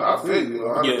 Like I feel you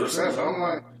 100%. But I'm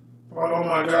like, oh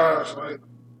my gosh, like.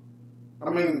 I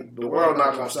mean, the world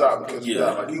not gonna stop because he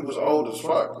was old as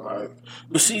fuck. Like,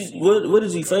 but see, what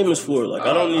is he famous for? Like,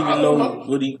 I don't even know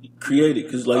what he created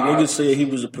because like niggas say he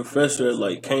was a professor at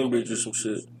like Cambridge or some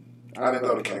shit. I didn't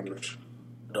go to Cambridge.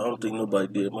 I don't think nobody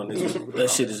did, my nigga.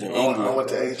 That shit is in England. I went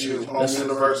to HU, home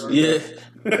university. Yeah,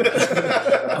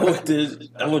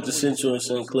 I went to Central and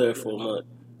St. Clair for a month.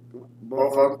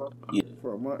 Both of them? Yeah,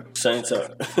 for a month. Same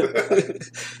time.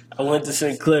 I went to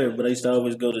St. Clair, but I used to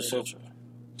always go to Central.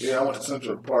 Yeah, I went to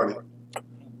Central to party.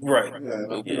 Right.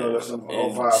 Yeah, you know, that's some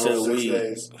 05, 06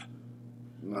 days.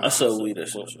 I sell weed at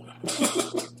Central.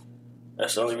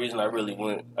 That's the only reason I really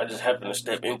went. I just happened to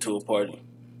step into a party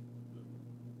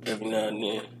every now and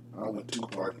then. I went to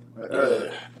party. I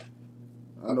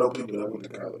know people that went to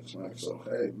college, man. So,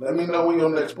 hey, let me know when your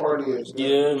next party is. Man.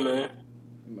 Yeah, man.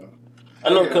 You know. I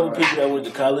know a couple people that went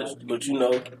to college, but you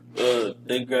know,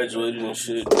 they graduated and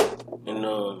shit, and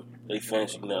they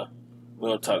fancy now. We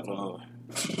don't talk no more.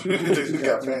 You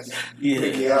got fancy.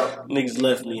 Yeah. Niggas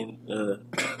left me, and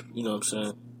you know what I'm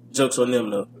saying? Jokes on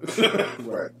them, though.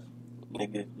 Right.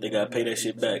 Nigga, they gotta pay that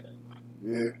shit back.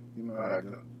 Yeah, you know how I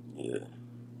go. Yeah.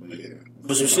 Yeah.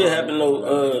 But some shit happened,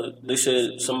 though. They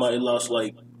said somebody lost,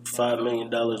 like, $5 million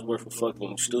worth of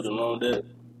fucking student loan debt.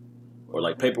 Or,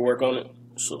 like, paperwork on it.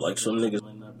 So, like, some niggas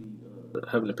might not be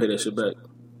having to pay that shit back.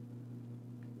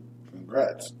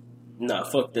 Congrats. Nah,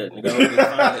 fuck that, nigga. I don't get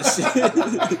find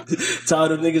that shit. To all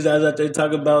them niggas that was out there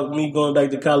talking about me going back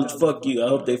to college, fuck you. I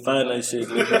hope they find that shit,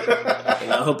 nigga.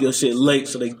 And I hope your shit late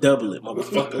so they double it,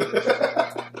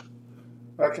 motherfucker.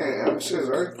 I can't have shit,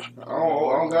 right? I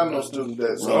don't got no student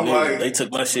debt, so I'm like... They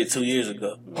took my shit 2 years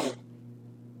ago.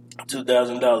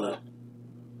 $2,000.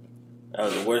 That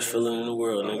was the worst feeling in the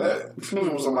world, nigga.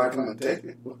 Was somebody come and take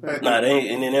it? Nah, they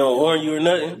ain't, and then they don't warn you or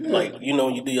nothing. Yeah. Like, you know,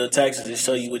 when you do your taxes, they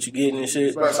show you what you getting and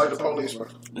shit. It's like the police, man.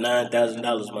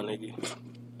 $9,000, my nigga.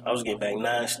 I was getting back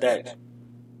 9 stacks.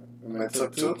 And they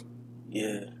took 2?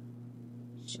 Yeah.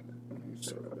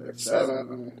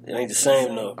 7. It ain't the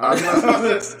same though.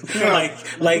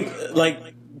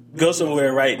 like, go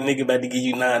somewhere, right? Nigga about to give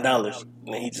you $9,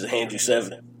 and then he just hand you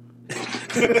 7.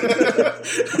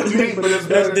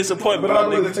 That's disappointment. But I'm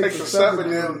going to take the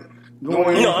 7 and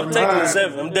going. No, I'm taking the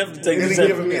 7. I'm definitely taking the 7.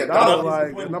 Giving me $1.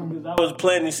 Like, I was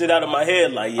planning this shit out of my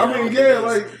head. Like, yeah. I mean, yeah,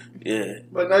 like, yeah.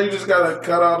 But now you just gotta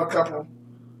cut out a couple.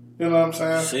 You know what I'm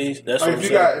saying? See, that's like what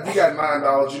if you got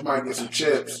 $9, you might get some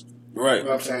chips. Right. You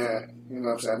know what I'm saying? You know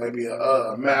what I'm saying? Maybe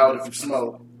a mild if you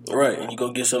smoke. Right, and you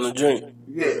go get something to drink.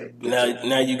 Yeah.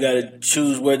 Now you gotta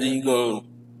choose whether you gonna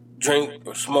drink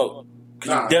or smoke. Cause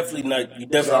you definitely not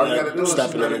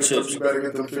stopping on the chips. You better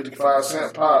get them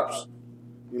 55-cent pops.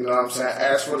 You know what I'm saying?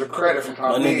 Ask for the credit from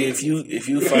Pop. My nigga, if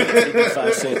you find a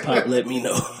 55-cent pop, let me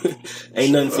know.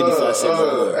 Ain't nothing 55 cents.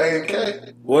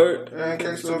 A&K. Word?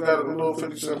 A&K still got a little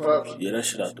 50-cent pops. Yeah, that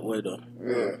shit out the way though.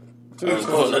 Yeah. I'm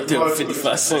going out there with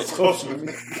 55 cents. Close to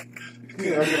me.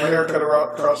 Yeah, I get my hair cut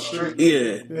across the street.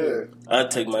 Yeah. Yeah. I'd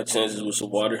take my chances with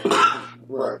some water.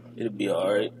 Right. It'll be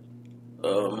alright.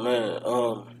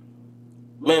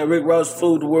 Man, Rick Ross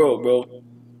fooled the world, bro.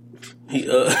 He he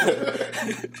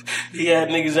had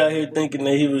niggas out here thinking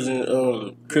that he was in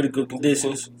critical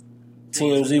conditions.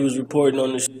 TMZ was reporting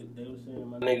on this shit. They was saying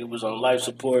my nigga was on life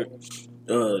support.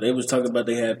 They was talking about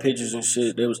they had pictures and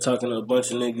shit. They was talking to a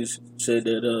bunch of niggas. Said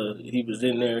that he was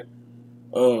in there.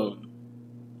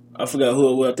 I forgot who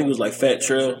it was. I think it was like Fat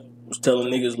Trail. Was telling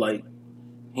niggas like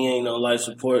he ain't on life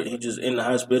support. He just in the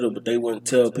hospital, but they wouldn't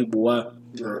tell people why.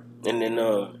 Right. And then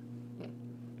a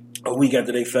week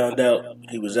after they found out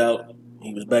he was out,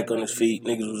 he was back on his feet.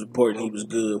 Niggas was reporting he was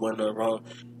good, wasn't nothing wrong.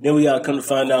 Then we all come to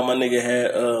find out my nigga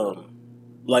had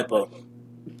lipo.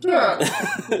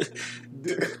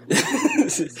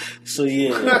 So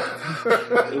yeah,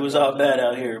 it was all bad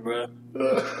out here, bro.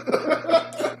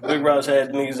 Rick Ross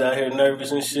had niggas out here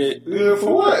nervous and shit. Yeah,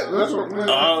 for what? That's what, man.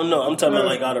 I don't know. I'm talking about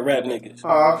like all the rap niggas.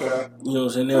 Oh, okay. You know what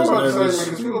I'm saying? They was nervous.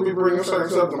 People be bringing certain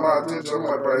stuff to my attention. I'm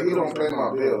like, bro, he don't pay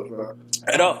my bills, bro.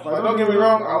 At all. Like, don't get me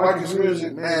wrong. I like his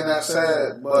music, man. That's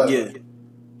sad, but yeah,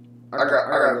 I got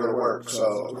to go to work.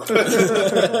 So,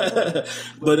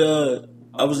 but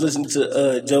I was listening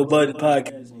to Joe Budden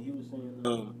podcast, and he was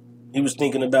saying he was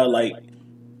thinking about like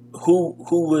who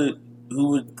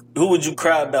would you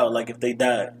cry about like if they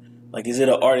died? Like, is it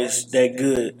an artist that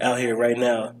good out here right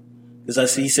now?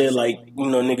 Because he said like, you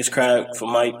know, niggas cried for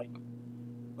Mike.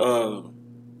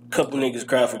 couple niggas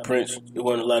cried for Prince. It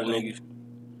wasn't a lot of niggas.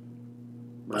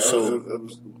 Right, So it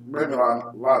was maybe a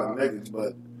lot of niggas,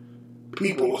 but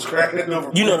people was cracking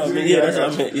over. You know what I mean? Yeah, that's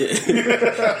what I meant.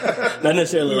 Yeah, not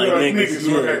necessarily like niggas.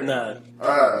 Yeah, right.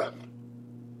 Nah.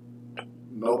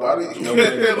 Nobody.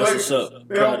 That's what's up. At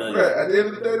the end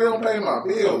of the day, they don't pay my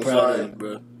bills. I'm proud of you,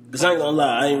 bro. Cause I ain't gonna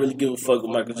lie, I ain't really give a fuck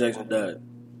when Michael Jackson died.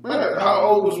 Man, how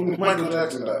old was when Michael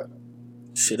Jackson died?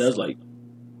 Shit, that was like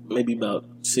maybe about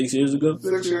 6 years ago.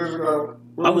 6 years ago.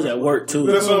 I was at work too.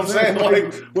 That's what I'm saying.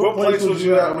 Like, what place was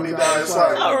you at when he died? It's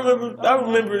like, I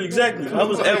remember exactly. I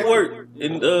was at work,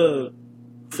 and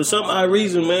for some odd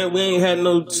reason, man, we ain't had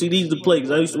no CDs to play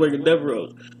because I used to work at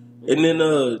Devereaux's, and then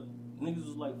niggas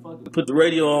was like, fuck it, put the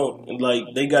radio on, and like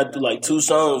they got through like 2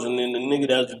 songs, and then the nigga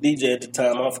that was the DJ at the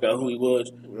time, I forgot who he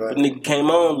was. right. The nigga came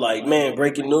on like, man,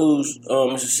 breaking news.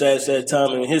 It's a sad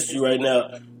time in history right now.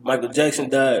 Michael Jackson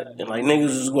died, and like niggas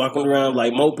was walking around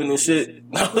like moping and shit.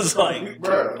 I was like,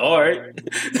 Bruh. all right,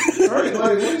 Right,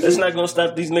 like, that's not gonna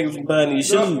stop these niggas from buying these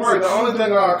shoes. Right, the only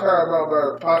thing I care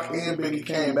about Pac and Biggie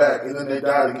came back and then they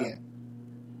died again.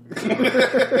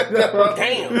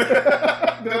 Damn.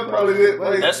 That's probably it.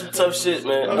 Like, That's some tough shit,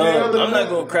 man. I mean, I'm not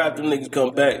gonna cry if them niggas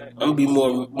come back. I'm gonna be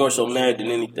more so mad than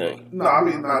anything. no, I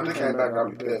mean, they came back, I'll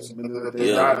be pissed. But if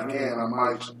they died again, I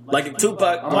might. Like if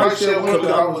Tupac, I might shed one because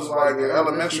I was like in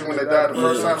elementary when they died the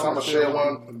first time, so I'm gonna shed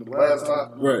one the last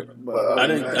time. right? But I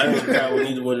didn't cry when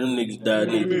either one of them niggas died.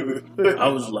 Neither. I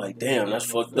was like, damn, that's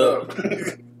fucked up.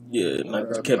 Yeah, and I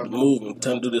just kept moving.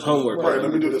 Time to do this homework. Right,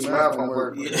 let me do this math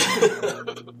homework. Yeah.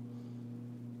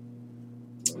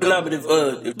 Nah, but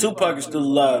if Tupac is still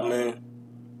alive, man,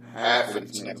 Half of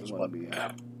these niggas wouldn't be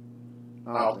out.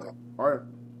 I don't think. Or,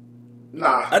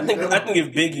 nah. I think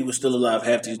if Biggie was still alive,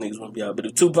 half these niggas wouldn't be out. But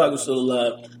if Tupac was still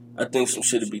alive, I think some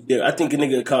shit would be there. I think a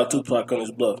nigga would call Tupac on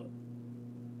his bluff.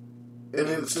 And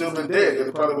he'd still been dead.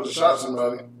 They probably would have shot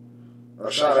somebody. Or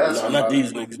shot at somebody. Not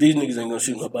these niggas. These niggas ain't gonna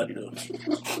shoot nobody though.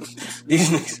 these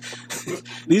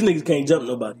niggas can't jump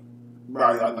nobody.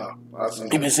 Right, I know. I seen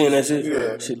You been seeing that shit?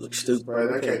 Yeah. Shit looks stupid.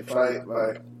 Right, they can't fight.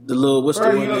 Like, The little, what's the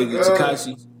Right, one you know, nigga,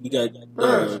 Tekashi? He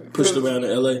got pushed around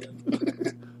in L.A.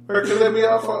 or could they be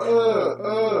out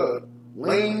for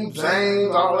Lean,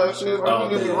 James, all that shit? Like, don't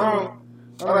get me wrong.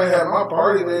 I done had my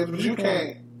party days, but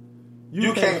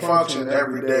you can't function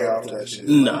every day off that shit.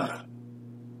 Nah.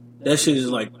 That shit is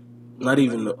like not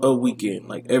even a weekend.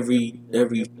 Like every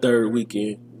third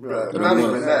weekend. Right. Not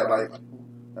even that. Like,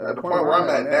 at the point where I'm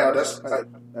at now, that's like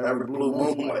every blue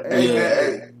moon. Like,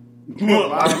 hey.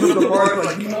 I do the party,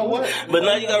 like, you know what? But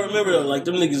now you gotta remember though, like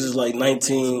them niggas is like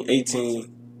 19,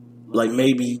 18, like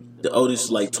maybe the oldest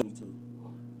is like 22.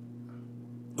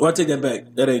 Well, I take that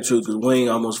back. That ain't true because Wayne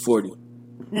almost 40.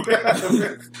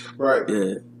 Right. Yeah.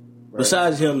 Right.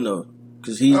 Besides him though,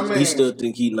 because he still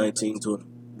think he 19, 20.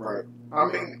 Right. I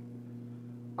mean,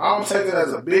 I don't take it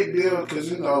as a big deal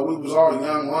because, you know, we was all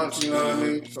young once, you know what I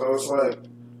mean? So it's like,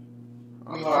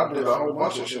 I know I did a whole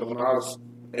bunch of shit when I was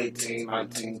 18,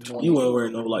 19, 20. You weren't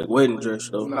wearing no like wedding dress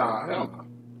though. Nah, hell no.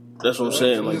 That's what I'm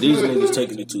saying. Like these niggas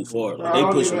taking it too far. Like they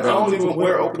pushing I don't boundaries. even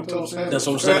wear open toe sandals. That's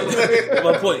what I'm saying.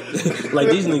 My point. Like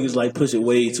these niggas like push it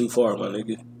way too far, my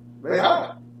nigga. They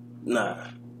hot. Nah.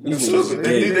 These These niggas are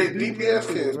gay. They DPS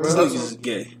kids, bro. These niggas is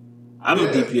gay. I'm a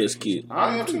DPS kid.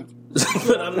 I am too.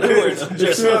 But I'm not wearing no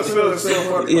dress. It's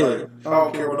still funny. Yeah. Like, I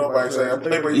don't care what nobody say. I'm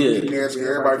playing DPS kid.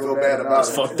 Everybody feel bad about It's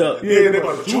it. fucked up. Yeah, they're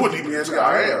like, you a DPS kid.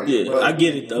 I am. Yeah, But I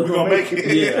get it though. we gonna make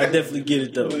it. Yeah, I definitely get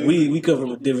it though. We come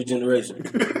from a different generation.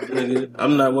 Nigga,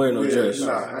 I'm not wearing no dress.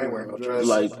 Nah, I ain't wearing no dress.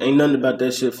 Like, ain't nothing about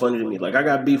that shit funny to me. Like, I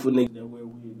got beef with niggas that wear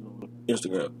wigs on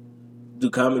Instagram. Do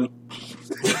comedy.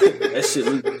 That shit,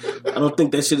 I don't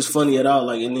think that shit is funny at all.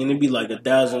 Like, and then it be like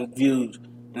 1,000 views.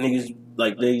 And niggas,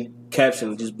 like, they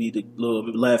caption just be the little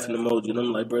laughing emoji. And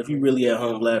I'm like, bro, if you really at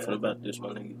home laughing about this, my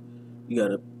nigga, you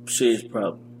got a serious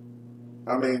problem.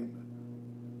 I mean,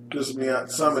 just me,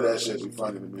 some of that shit be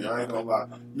funny to me. I ain't gonna lie.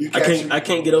 I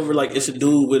can't get over, like, it's a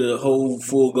dude with a whole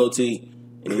full goatee.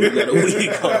 And then you got a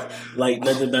wig on. Like,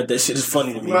 nothing about that shit is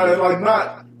funny to me. Not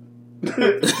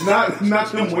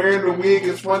them wearing the wig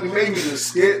is funny. Maybe the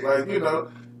skit, like, you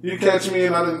know, you catch me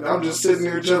and I'm just sitting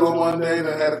there chilling one day and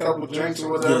I had a couple of drinks or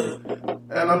whatever,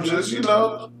 and I'm just, you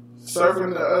know,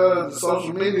 surfing the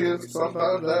social media,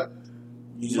 sometimes that.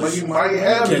 You might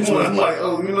have one. I'm like,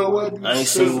 oh, you know what? I ain't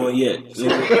seen one yet.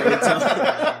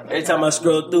 Every time I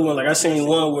scroll through one, like I seen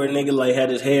one where a nigga like had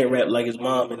his hair wrapped like his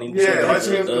mom, and then light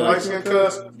skin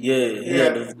cuss. Yeah, he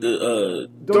had the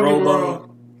Don't get me wrong.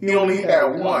 He only had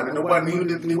one, and he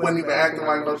wasn't even acting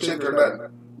like no chick or nothing.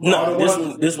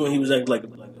 No, this one he was acting like a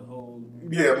whole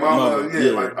mama.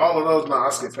 Like all of those. Nah, I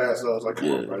skip past those. Like,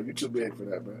 come on, bro, you too big for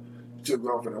that, man. too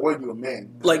grown for that. What you a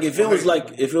man? Like if it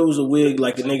was a wig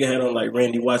like a nigga had on like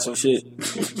Randy Watson shit,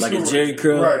 like a Jerry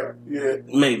curl, right? Yeah,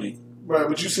 maybe. Right,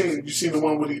 but you seen the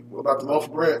one about the loaf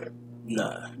of bread?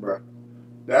 Nah, bro.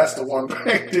 That's the one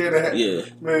right there. Yeah,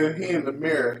 man. He in the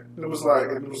mirror. It was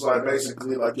like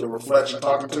basically like your reflection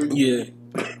talking to you. Yeah.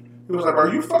 It was like,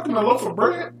 are you fucking a loaf of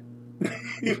bread?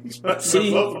 See,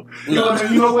 you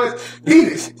know what?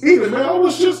 Eat it, man. I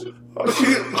was just. You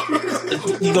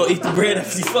gonna eat the bread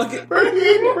after you fuck it? Eat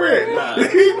the bread. Nah.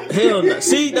 Hell no.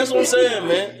 See, that's what I'm saying,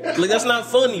 man. Like, that's not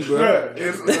funny, bro. Right.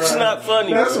 It's not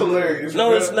funny. That's bro. hilarious. No,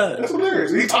 bro. it's not. That's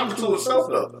hilarious. He talking to himself,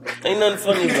 though. Ain't nothing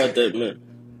funny about that, man.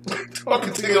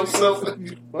 Talking to yourself.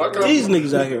 These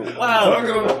niggas out here,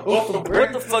 wow.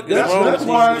 What the fuck is wrong with these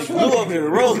niggas? You over here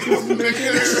rolling.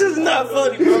 This is not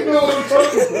funny, bro. You know what I'm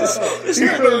talking about. You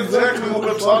know exactly what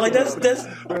I'm talking about. Like, that's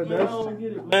I don't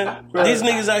get it, man. These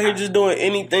niggas out here just doing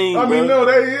anything, I mean, bro. no,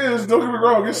 that is. Don't get me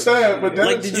wrong. It's sad, but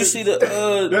like, did you see the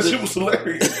that shit was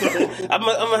hilarious. I'm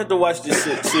gonna have to watch this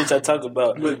shit I talk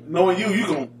about. But knowing you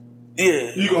gonna.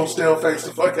 Yeah, you gonna stale face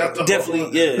the fuck out the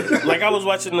definitely. Yeah, like I was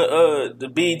watching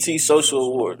the BET Social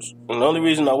Awards, and the only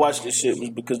reason I watched this shit was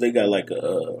because they got like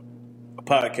a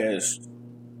podcast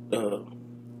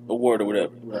award or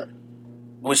whatever, right?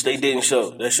 Which they didn't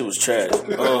show. That shit was trash.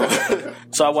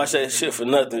 So I watched that shit for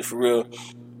nothing, for real.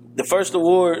 The first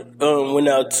award went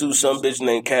out to some bitch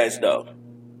named Cash Doll,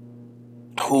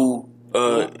 who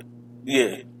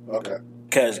yeah, okay,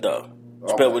 Cash Doll,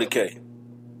 spelled with a K.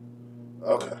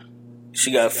 Okay.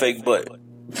 She got a fake butt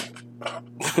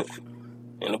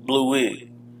and a blue wig.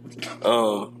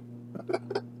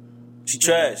 She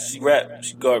trash. She rap.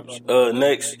 She garbage.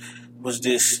 Next was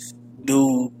this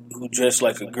dude who dressed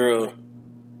like a girl,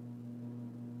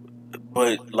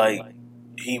 but like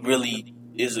he really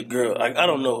is a girl. I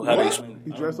don't know how to explain it.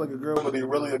 He dressed like a girl, but he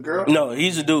really a girl? No,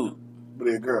 he's a dude. But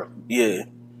he a girl. Yeah,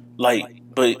 like,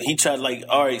 but he tried like,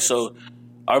 all right. So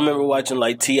I remember watching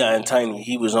like T.I. and Tiny.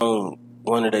 He was on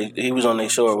he was on their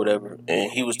show or whatever, and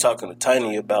he was talking to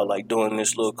Tiny about like doing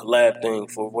this little collab thing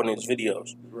for one of his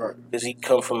videos, right? Because he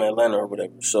come from Atlanta or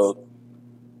whatever. So,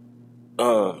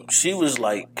 she was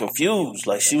like confused.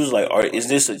 Like she was like, "Is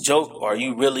this a joke? Or are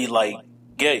you really like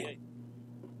gay?"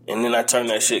 And then I turned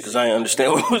that shit because I didn't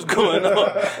understand what was going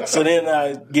on. So then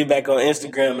I get back on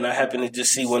Instagram and I happen to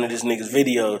just see one of this nigga's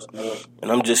videos,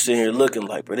 and I'm just sitting here looking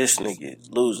like, bro, this nigga is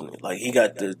losing it. Like he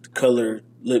got the colored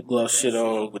lip gloss shit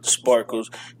on with the sparkles.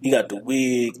 He got the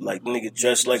wig, like nigga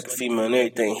dressed like a female and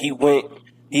everything.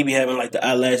 He be having like the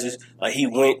eyelashes. Like he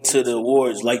went to the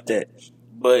awards like that.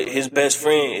 But his best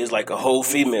friend is like a whole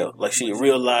female. Like she a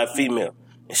real live female.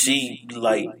 And she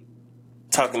like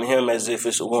talking to him as if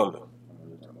it's a woman.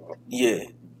 Yeah.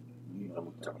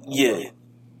 Yeah.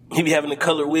 He be having the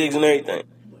colored wigs and everything.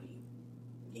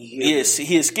 Yeah, see,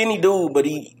 he a skinny dude, but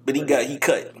he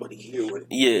cut.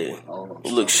 Yeah.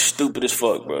 He looks stupid as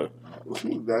fuck, bro.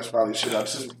 That's probably shit I've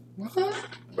seen.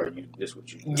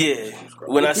 Yeah.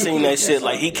 When I seen that shit,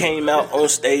 like he came out on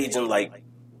stage and like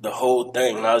the whole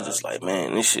thing, and I was just like,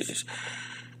 man, this shit is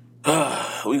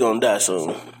we gonna die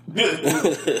soon.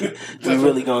 We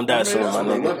really gonna die soon, my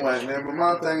nigga. Look like, man, but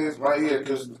my thing is right here,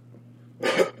 because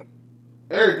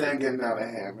everything getting out of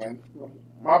hand, man.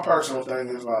 My personal thing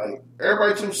is like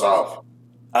everybody too soft.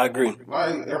 I agree.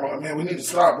 Like everybody, man, we need to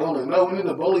stop bullying. No, we need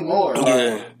to bully more. Like,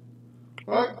 Yeah.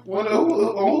 Like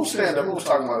who stand up? Who was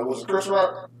talking about it? Was it Chris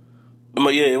Rock?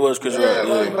 But yeah, it was Chris Rock. Yeah,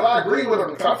 like, but I agree with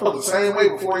him. I felt the same way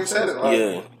before he said it. Like,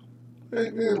 Yeah. Hey,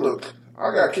 man, look,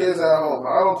 I got kids at home.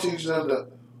 I don't teach them to,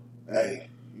 hey,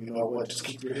 you know what, just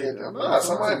keep your head down. Nah,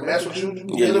 somebody mess with you.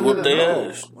 Yeah, you whoop their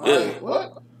ass. Yeah.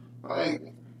 What? Like,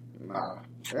 nah.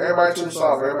 Everybody too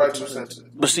soft. Everybody too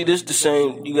sensitive. But see, this the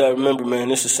same, you gotta remember, man,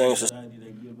 this the same society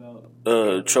that give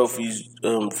out trophies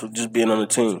for just being on the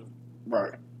team.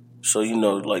 Right. So, you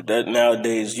know, like that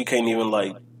nowadays, you can't even,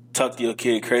 like, talk to your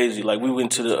kid crazy. Like, we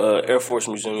went to the Air Force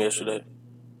Museum yesterday,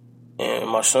 and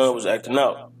my son was acting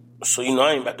out. So, you know,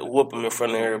 I ain't about to whoop him in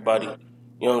front of everybody. You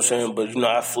know what I'm saying? But, you know,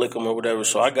 I flick him or whatever.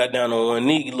 So I got down on one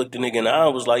knee, looked the nigga in the eye,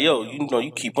 and was like, yo, you know,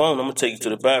 you keep on. I'm going to take you to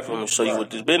the bathroom and show you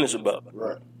what this business about.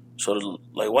 Right. So the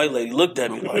like white lady looked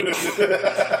at me like,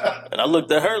 and I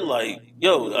looked at her like,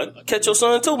 yo, I catch your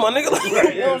son too, my nigga.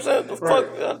 Like, you know what I'm saying? The fuck,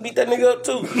 I beat that nigga up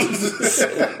too.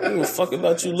 I don't give a fuck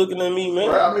about you looking at me, man.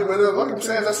 Right, I mean, but look, I'm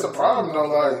saying that's the problem though.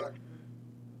 Like,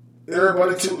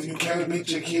 everybody too, you can't beat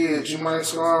your kids. You might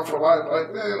scar them for life.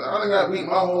 Like, man, I done got beat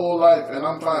my whole life and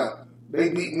I'm fine. They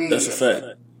beat me. That's a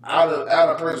fact. Out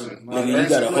of prison. Like, nigga, you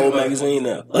got a whole magazine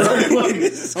now. You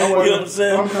know what I'm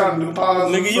saying? I'm trying to do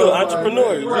positive. Nigga, you an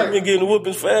entrepreneur. Like, you been getting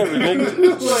whoopings forever,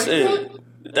 nigga. Like,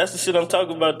 Shit. that's the shit I'm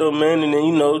talking about, though, man. And then,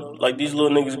 you know, like, these little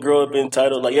niggas grow up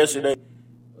entitled. Like, yesterday,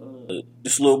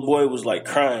 this little boy was, like,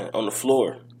 crying on the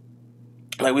floor.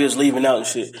 Like, we was leaving out and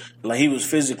shit. Like, he was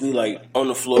physically, like, on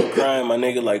the floor crying, my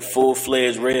nigga, like,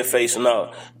 full-fledged, red face and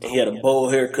all. And he had a bowl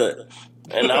haircut.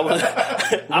 And I was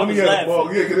laughing. I'm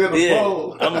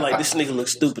like, this nigga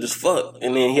looks stupid as fuck.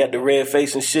 And then he had the red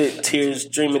face and shit, tears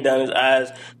streaming down his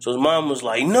eyes. So his mom was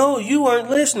like, no, you weren't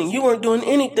listening. You weren't doing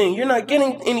anything. You're not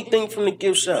getting anything from the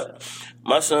gift shop.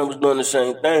 My son was doing the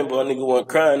same thing, but my nigga wasn't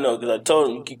crying though, because I told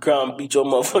him, you keep crying, beat your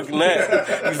motherfucking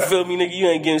ass. You feel me, nigga? You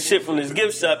ain't getting shit from this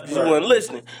gift shop because you weren't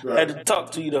listening. I had to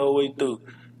talk to you the whole way through.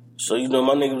 So, you know,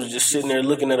 my nigga was just sitting there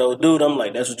looking at old dude. I'm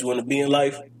like, that's what you want to be in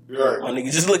life? Right. My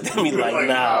nigga just looked at me like,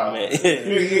 nah, man.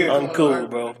 Yeah, I'm cool, like,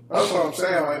 bro. That's what I'm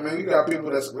saying. Like, man, you got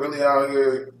people that's really out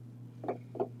here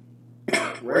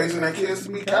raising their kids to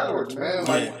be cowards, man.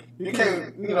 Like, you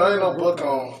can't, you know, ain't no book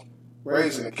on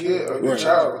raising a kid or your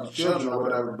child, your children or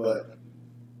whatever, but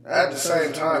at the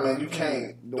same time, man, you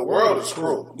can't, the world is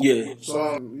cruel. Yeah.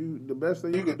 So, the best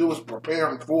thing you can do is prepare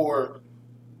them for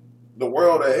the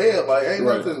world ahead. Like, ain't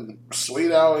nothing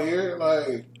sweet out here.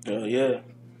 Like, yeah.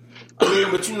 I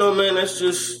mean, but you know, man, that's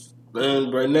just,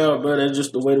 man, right now, bro, that's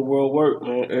just the way the world works,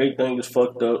 man. Everything is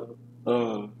fucked up.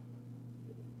 Don't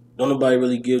nobody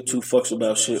really give two fucks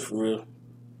about shit for real.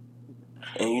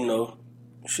 And you know,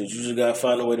 shit, you just gotta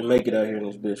find a way to make it out here in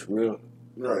this bitch for real.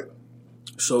 Right.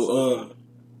 So,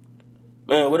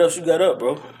 man, what else you got up,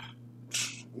 bro?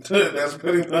 That's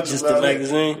pretty much just the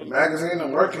magazine. The magazine,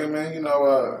 I'm working, man. You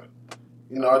know,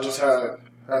 I just had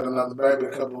another baby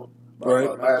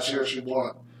last year. She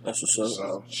born. That's what's up.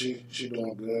 So she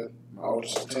doing good. My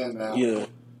oldest is 10 now. Yeah.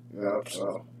 Yeah.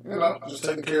 So you know, just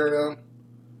taking care of them.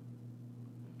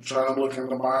 Trying to look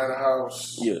into buying a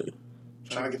house. Yeah.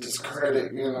 Trying to get this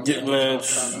credit. You know. Yeah, man.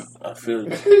 I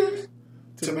feel it.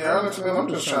 To be honest, man, I'm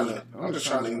just trying to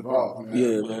evolve, man.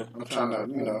 Yeah, man. I'm trying to,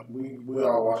 you know, we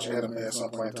all watch anime at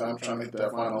some point in time. I'm trying to hit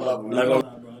that final level. Not gonna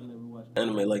lie, bro. I never watched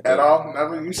anime like that at all.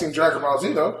 Never. You seen Dragon Ball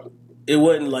Z though? It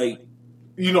wasn't like.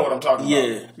 You know what I'm talking about.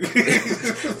 Yeah.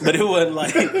 But it wasn't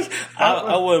like,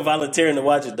 I wasn't volunteering to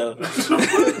watch it, though.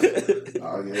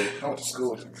 Oh, yeah. I went to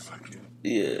school.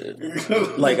 Yeah.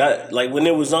 Like when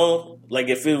it was on, like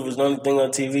if it was the only thing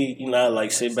on TV, you know, I'd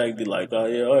like sit back and be like, oh,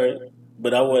 yeah, all right.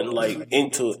 But I wasn't like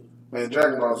into it. Man,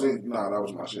 Dragon Ball Z, nah, that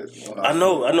was my shit. I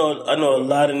know a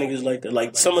lot of niggas like that.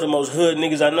 Like some of the most hood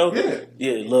niggas I know,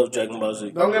 love Dragon Ball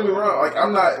Z. Don't get me wrong, like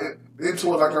I'm not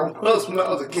into it like I was when I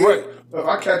was a kid. Right. If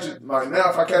I catch it, like now,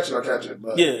 if I catch it, I catch it.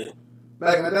 But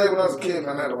back in the day when I was a kid,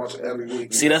 man, I had to watch it every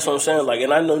week. See, that's what I'm saying. Like,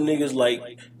 and I know niggas like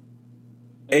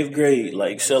 8th grade,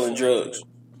 like selling drugs.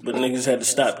 But niggas had to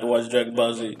stop to watch Dragon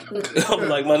Ball Z. I'm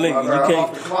like, my nigga, you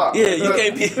can't. Yeah, you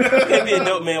can't be a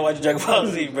dope man watching Dragon Ball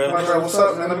Z, bro. My bro, what's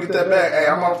up, man? Let me get that back. Hey,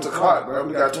 I'm off the clock, bro.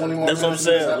 We got 20 more. That's what I'm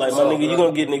saying. Like, my nigga, you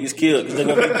gonna get niggas killed because they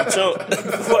gonna get the chunk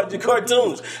watching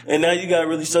cartoons, and now you gotta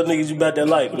really show niggas you about that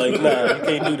life. Like, nah, you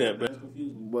can't do that, bro.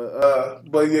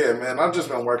 But yeah, man, I've just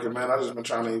been working, man. I've just been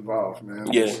trying to evolve,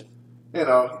 man. Yeah. Just, you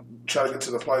know, try to get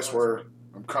to the place where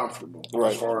I'm comfortable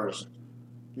as far as,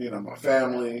 you know, my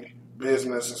family,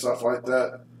 business and stuff like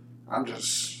that. I got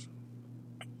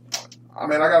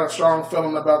a strong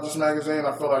feeling about this magazine.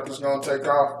 I feel like it's going to take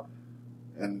off.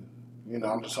 And, you know,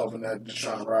 I'm just hoping that just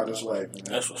trying to ride this wave. Man.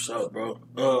 That's what's up, bro.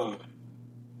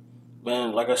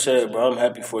 Man, like I said, bro, I'm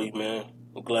happy for you, man.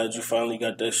 I'm glad you finally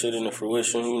got that shit into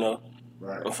fruition, you know.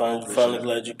 Right. I'm finally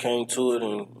glad you came to it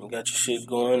and got your shit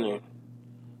going. And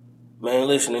man,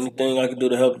 listen, anything I can do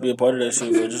to help be a part of that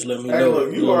shit, bro, just let me know. Hey,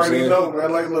 look, you know already know,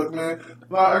 man. Like, look, man,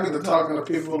 I get to talking to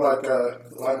people like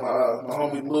my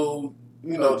homie Blue,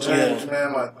 you know, James,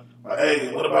 man. Like,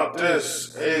 hey, what about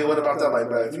this? Hey, what about that? Like,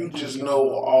 man, if you just know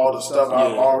all the stuff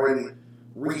I've already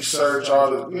researched, all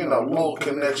the, you know, little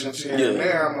connections here and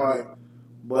there, I'm like,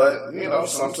 but, you know,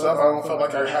 some stuff I don't feel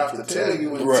like I have to tell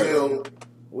you until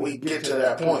we get to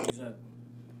that point.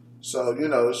 So, you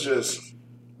know, it's just,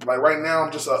 like right now,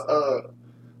 I'm just a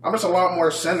lot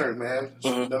more centered, man,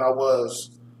 than I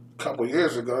was a couple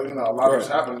years ago. You know, a lot has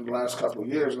happened in the last couple of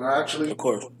years, and I actually, of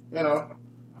course, you know,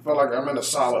 I feel like I'm in a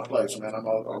solid place, man. I'm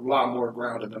a lot more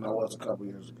grounded than I was a couple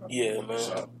years ago. Yeah, man.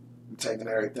 So I'm taking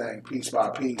everything piece by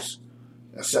piece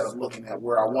instead of looking at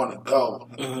where I want to go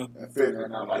and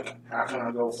figuring out like how can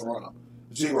I go from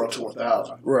 0 to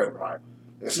 1,000. Right.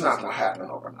 It's not gonna happen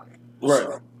overnight. Right.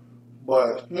 So,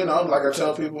 but, you know, like I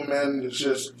tell people, man, it's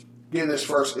just getting this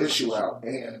first issue out.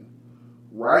 And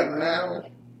right now,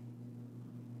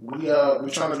 we're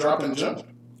trying to drop in June.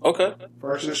 Okay.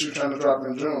 First issue trying to drop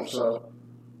in June. So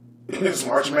it's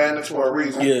March Madness for a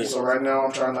reason. Yeah. So right now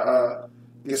I'm trying to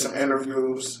get some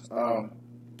interviews.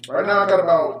 Right now, I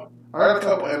got a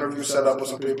couple interviews set up with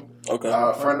some people. Okay.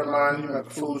 A friend of mine, got the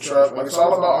food truck. Like, it's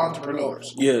all about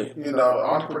entrepreneurs. Yeah.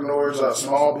 Entrepreneurs,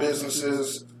 small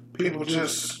businesses, people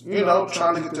just,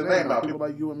 trying to get their name out. People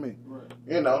like you and me. Right.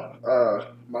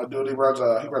 My dude, he runs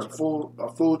a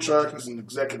food truck. He's an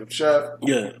executive chef.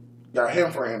 Yeah. Got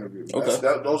him for an interview. Okay.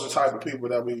 Those are the type of people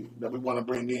that we want to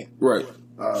bring in. Right.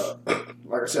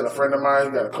 Like I said, a friend of mine,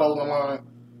 he got a clothing line.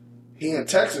 He in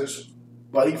Texas,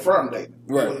 but he from Dayton.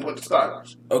 Right. He went to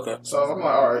Stylers. Okay. So I'm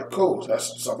like, all right, cool.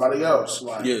 That's somebody else.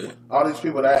 Like, yeah. All these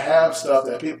people that have stuff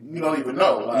that people you don't even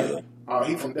know. Like,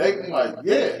 he from Dayton? Like,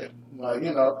 yeah. Like,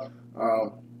 and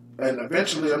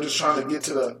eventually I'm just trying to get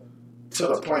to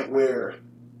the point where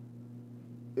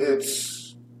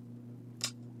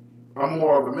I'm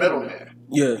more of a middleman.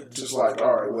 Yeah. Just like,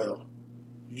 all right, well,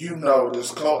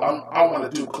 this clothes. I want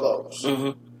to do clothes.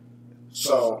 Mm-hmm.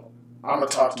 So I'm going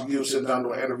to talk to you, sit down,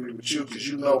 do an interview with you because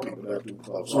you know people that do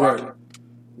clothes. So right. I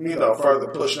can, further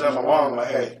push them along. Like,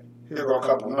 hey, here go a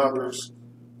couple numbers.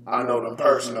 I know them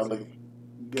personally.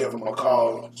 Give them a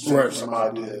call, send them some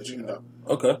ideas,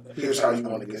 Okay. Here's how you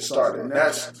want to get started. And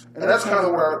that's kind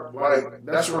of where,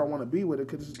 that's where I want to be with it.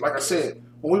 Because, like I said,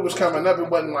 when we was coming up, it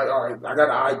wasn't like, all right, I got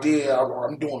an idea,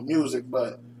 I'm doing music,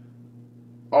 but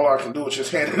all I can do is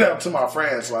just hand it out to my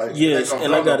friends. Like, yes,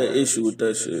 and I got an issue with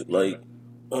that shit. Like,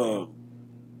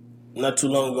 not too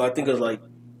long ago, I think it was like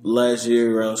last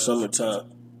year around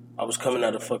summertime, I was coming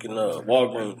out of fucking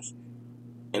Walgreens,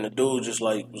 and the dude just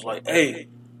was like, hey,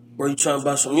 bro, you trying to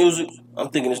buy some music? I'm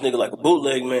thinking this nigga like a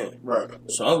bootleg man. Right.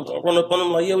 So I run up on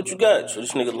him like, yeah, what you got? So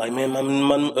this nigga like, man, my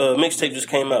mixtape just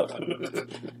came out.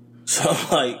 So I'm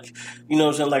like, you know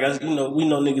what I'm saying? Like, we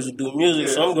know niggas who do music,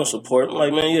 so I'm going to support. I'm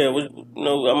like, man, yeah,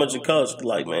 how much it costs?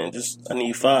 Like, man, I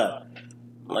need $5.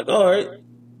 I'm like, all right.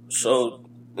 So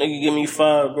nigga give me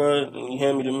 $5, bro, and he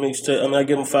hand me the mixtape. I mean, I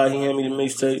give him $5, he hand me the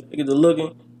mixtape. I get to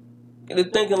looking, get to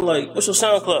thinking like, what's your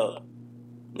SoundCloud?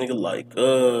 Nigga like,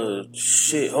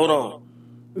 shit, hold on.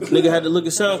 Nigga had to look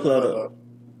at SoundCloud up.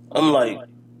 I'm like,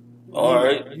 all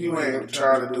right. You ain't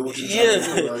trying to do what you're trying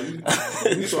to do.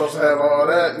 Like, you supposed to have all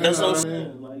that. That's what I'm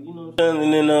saying. Like, you know what I'm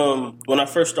saying? And then when I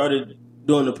first started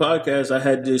doing the podcast, I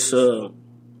had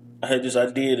this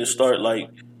idea to start, like,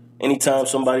 anytime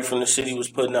somebody from the city was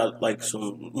putting out like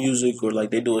some music or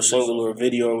like they do a single or a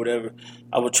video or whatever,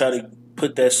 I would try to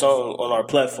put that song on our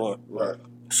platform. Right.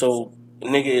 So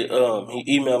nigga,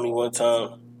 he emailed me one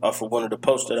time off of one of the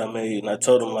posts that I made, and I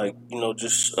told him like,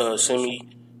 just send me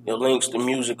your links to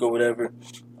music or whatever,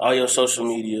 all your social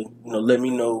media, let me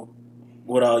know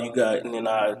what all you got, and then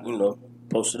I,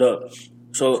 post it up.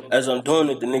 So as I'm doing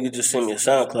it, the nigga just sent me a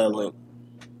SoundCloud link.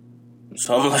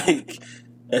 So I'm like,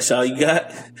 that's all you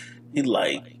got? He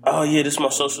like, oh yeah, this is my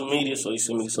social media. So he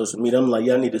sent me the social media. I'm like,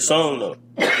 yeah, I need a song though.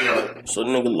 So the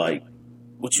nigga like,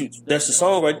 that's the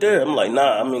song right there. I'm like,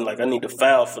 nah, I mean like I need the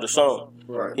file for the song.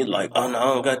 Right. He like, oh no, I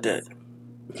don't got that.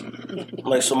 I'm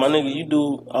like, so my nigga, you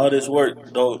do all this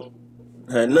work, don't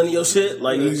have none of your shit?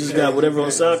 Like you just got whatever on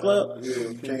SoundCloud? Yeah,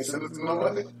 you can't send it to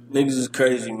nobody? Niggas is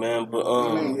crazy, man. But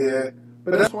yeah.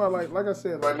 But that's why like I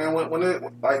said, like man, when it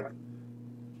like,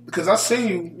 because I see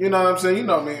you, you know what I'm saying? You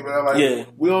know me, man. Like, yeah.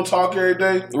 We don't talk every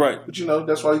day. Right. But,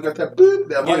 that's why you got that boop,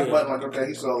 that like button. Like, okay,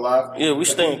 he's still alive. Yeah, we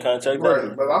stay in contact.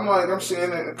 Right. But I'm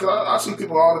seeing it, because I see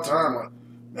people all the time, like,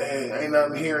 man, ain't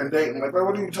nothing here in Dayton. Like, bro,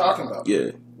 what are you talking about?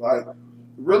 Yeah. Like,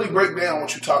 really break down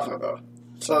what you're talking about.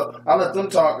 So I let them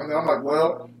talk, and then I'm like,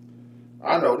 well,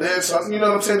 I know this. You know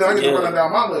what I'm saying? Then I get to running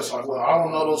down my list. Like, well, I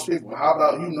don't know those people. How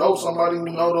about you know somebody who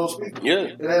know those people? Yeah.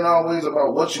 It ain't always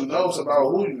about what you know. It's about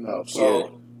who you know.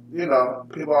 So,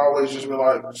 people always just be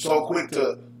like so quick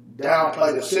to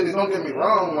downplay the city. Don't get me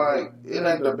wrong. Like, it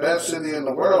ain't the best city in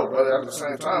the world, but at the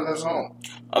same time, that's home.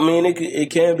 I mean, it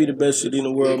can be the best city in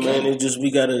the world, man. It's just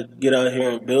we got to get out here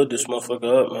and build this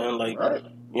motherfucker up, man. Like, right.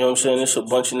 You know what I'm saying? There's a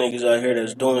bunch of niggas out here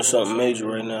that's doing something major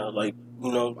right now. Like,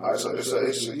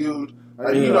 It's a huge...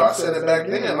 I said it back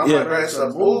then. I'm like, there's a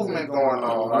movement going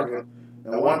on. Like,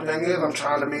 and one thing is, I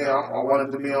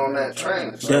wanted to be on that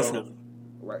train. So, definitely.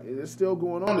 Right. It's still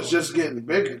going on. It's just getting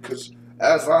bigger because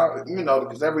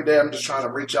because every day I'm just trying to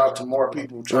reach out to more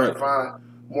people, trying to find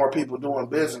more people doing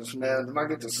business, man. And I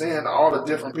get to seeing all the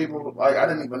different people, like, I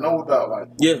didn't even know about, like,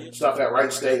 stuff at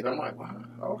Wright State. I'm like, wow,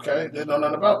 okay, didn't know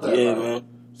nothing about that. Yeah, man.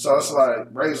 So it's like,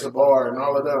 Raise the Bar and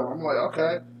all of that. I'm like,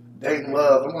 okay. Dayton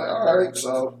Love. I'm like, all right,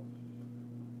 so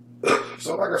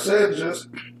like I said, just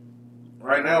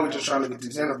right now we're just trying to get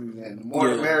these interviews in. The more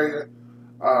the merrier.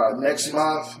 Next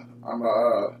month, I'm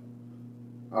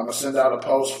gonna send out a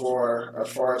post for as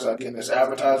far as getting this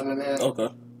advertisement in. Okay.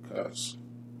 Because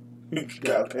you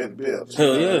gotta pay the bills.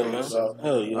 Hell yeah, man. So,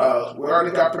 hell yeah. we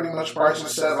already got pretty much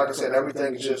prices set. Like I said,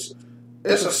 everything is just,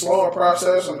 it's a slower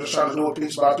process. I'm just trying to do it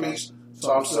piece by piece.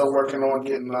 So I'm still working on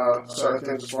getting certain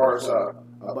things as far as a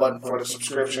button for the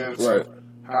subscriptions, Right.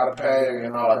 how to pay,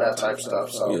 and all of that type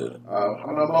stuff. So Yeah.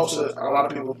 I know a lot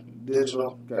of people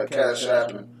digital, got Cash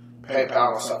App and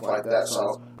PayPal and stuff like that.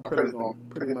 So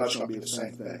pretty much gonna be the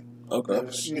same thing. Okay. And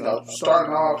it's,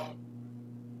 starting off,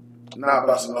 not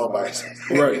busting nobody's.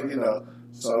 Right.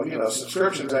 So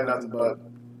subscriptions ain't nothing but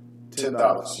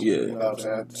 $10. Yeah. You know what I'm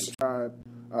saying? Subscribe.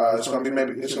 It's gonna be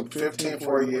 $15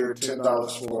 for a year,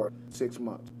 $10 for 6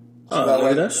 months. So Oh,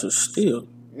 man, that's a steal.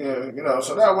 Yeah,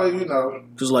 so that way,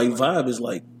 Because, like, Vibe is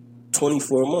like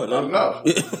 24 a month. I know.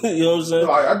 You know what I'm saying?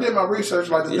 Like, I did my research.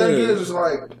 Like, the thing is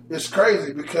like, it's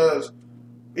crazy because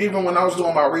even when I was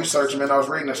doing my research, man, I was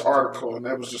reading this article and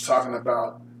it was just talking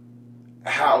about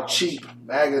how cheap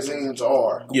magazines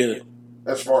are. Yeah.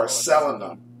 As far as selling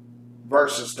them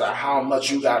versus how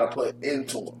much you got to put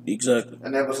into them. Exactly.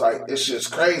 And it was like, it's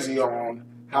just crazy on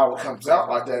how it comes out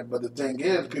like that. But the thing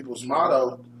is, people's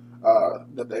motto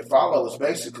that they follow is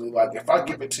basically like, if I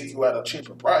give it to you at a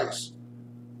cheaper price,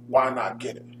 why not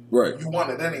get it? Right. You want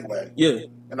it anyway. Yeah.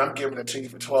 And I'm giving it to you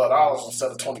for $12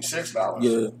 instead of $26.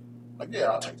 Yeah. Like, yeah,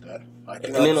 I'll take that. Like,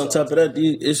 And then on top of that,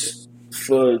 it's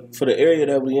for the area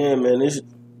that we in, man,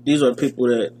 these are people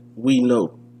that we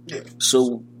know. Yeah.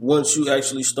 So once you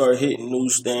actually start hitting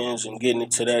newsstands and getting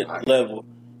it to that level,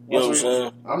 you know what I'm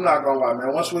saying? I'm not gonna lie,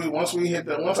 man. Once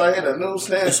I hit a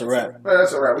newsstand, it's a wrap. Man,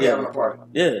 that's a wrap. We having a party.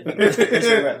 Yeah, it's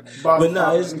a wrap. But no,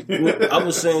 I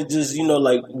was saying just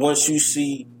like once you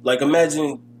see, like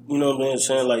imagine, you know what I'm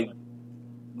saying, like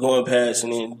going past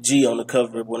and then G on the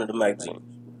cover of one of the magazines,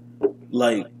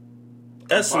 like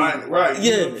that's right.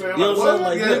 Yeah, you know what I'm saying,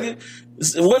 like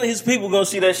nigga, one of his people gonna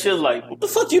see that shit like, what the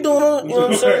fuck you doing on? You know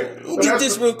what I'm saying? Get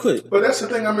this real quick. But that's the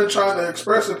thing I've been trying to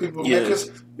express to people, man, because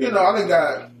I done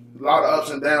got a lot of ups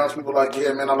and downs. People like,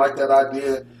 yeah, man, I like that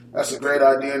idea. That's a great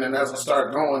idea. And then as I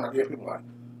start going, I get people like,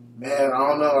 man, I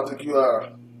don't know. I think you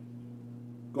are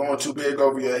going too big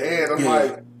over your head. I'm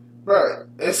like, bro,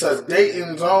 it's a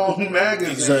dating zone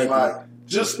magazine. Exactly. Like,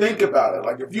 just think about it.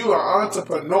 Like, if you're an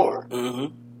entrepreneur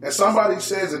and somebody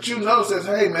says that says,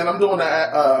 hey, man, I'm doing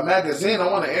a magazine.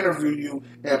 I want to interview you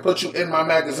and put you in my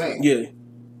magazine. Yeah.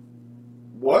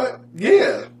 What?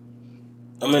 Yeah.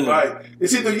 I'm in there. Like,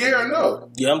 it's either yeah or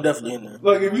no. Yeah, I'm definitely in there.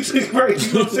 Like, if you say, right,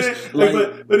 you know what I'm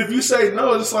saying? But if you say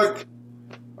no, it's like,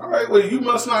 all right, well, you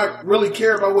must not really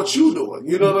care about what you doing.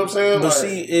 You know what I'm saying? But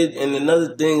and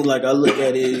another thing, like, I look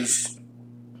at is,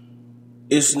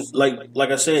 it's like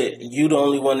I said, you the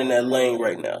only one in that lane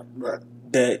right now. Right.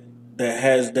 That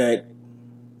has that.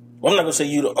 Well, I'm not gonna say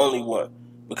you the only one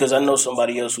because I know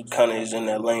somebody else who kind of is in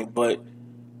that lane, but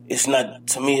it's not,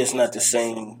 to me, it's not the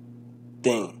same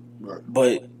thing. Right.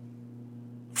 But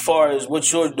far as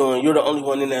what you're doing, you're the only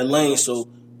one in that lane, so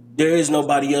there is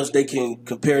nobody else they can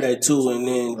compare that to and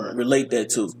then relate that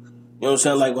to. You know what I'm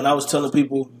saying? Like when I was telling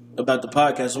people about the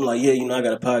podcast, I'm like, yeah, I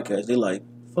got a podcast. They're like,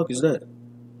 fuck is that?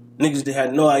 Niggas that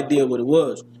had no idea what it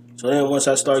was. So then once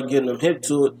I started getting them hip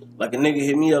to it, like a nigga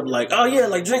hit me up like, oh yeah,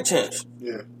 like Drink Champs.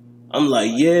 Yeah. I'm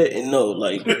like, yeah and no.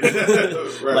 Like,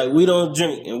 like we don't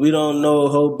drink and we don't know a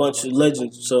whole bunch of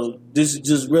legends. So this is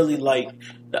just really like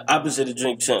the opposite of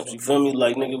Drink Champs. You feel me?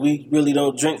 Like, nigga, we really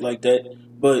don't drink like that.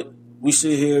 But we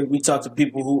sit here, we talk to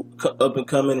people who up and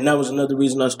coming, and that was another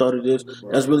reason I started this.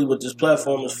 Right. That's really what this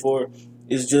platform is for.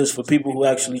 It's just for people who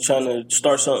actually trying to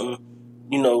start something,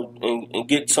 and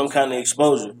get some kind of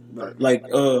exposure. Right. Like,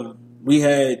 we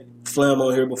had Flam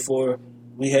on here before.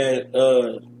 We had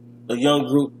a young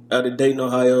group out of Dayton,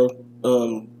 Ohio,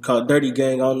 called Dirty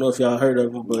Gang. I don't know if y'all heard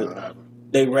of them, but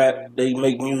they rap, they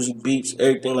make music, beats,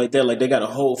 everything like that. Like, they got a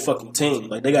whole fucking team.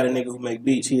 Like, they got a nigga who make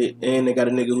beats here, and they got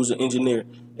a nigga who's an engineer.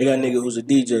 They got a nigga who's a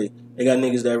DJ. They got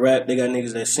niggas that rap. They got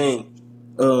niggas that sing.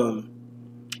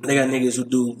 They got niggas who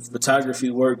do photography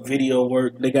work, video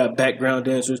work. They got background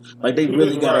dancers. Like, they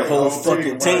really got a whole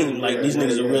fucking team. Like, these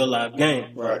niggas a real live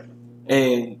game. Right.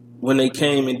 And when they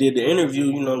came and did the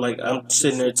interview, like, I'm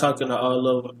sitting there talking to all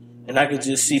of them, and I could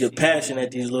just see the passion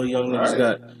that these little young niggas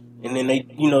got. And then they,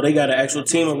 they got an actual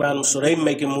team around them, so they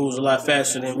making moves a lot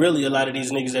faster than really a lot of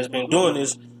these niggas that's been doing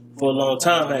this for a long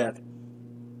time have.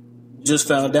 Just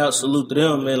found out, salute to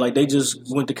them, man. Like, they just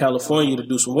went to California to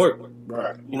do some work.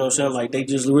 Right. You know what I'm saying? Like, they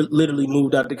just literally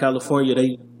moved out to California.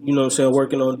 They, you know what I'm saying,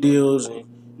 working on deals and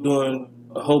doing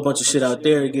a whole bunch of shit out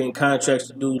there, getting contracts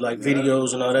to do, like,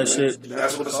 videos and all that shit.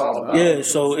 That's what it's all about. Yeah,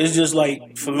 so it's just,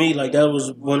 like, for me, like, that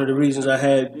was one of the reasons I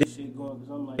had this shit going. Because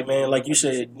I'm like, man, like you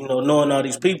said, knowing all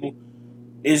these people,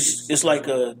 it's like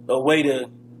a way to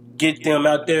get them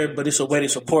out there, but it's a way to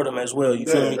support them as well. You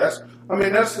feel me? That's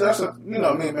a you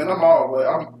know me, man.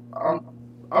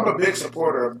 I'm a big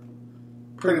supporter of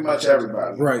pretty much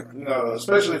everybody, Right? You know,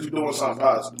 especially if you're doing something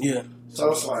positive. Yeah.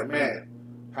 So it's like, man,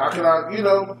 how can I? You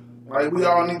know, like we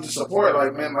all need to support.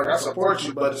 Like, man, like I support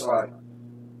you, but it's like,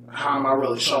 how am I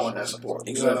really showing that support?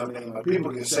 Exactly. You know what I mean? Like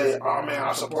people can say, "Oh man,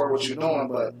 I support what you're doing,"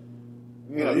 but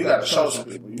you know, you got to show some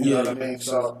people. You know what I mean?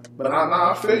 So, but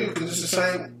I feel you because it's the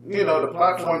same. You know, the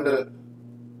platform,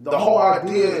 the whole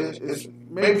idea is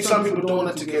maybe some people doing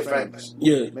it to get famous.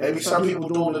 Yeah. Maybe some people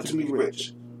doing it to be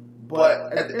rich.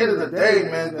 But at the end of the day,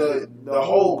 man, the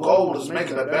whole goal is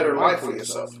making a better life for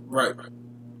yourself. Right.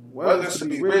 Whether it's to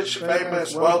be rich,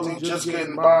 famous, wealthy, just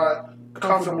getting by,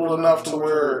 comfortable enough to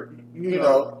where, you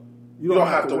know, you don't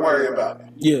have to worry about it.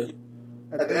 Yeah.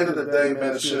 At the end of the day,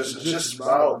 man, it's just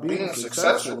about being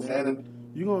successful, man. And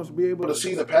you're going to be able to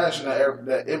see the passion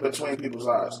that in between people's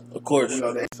eyes. Of course. You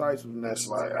know, the excitedness,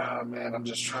 like, man, I'm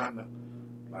just trying to,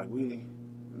 like,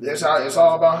 it's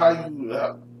all about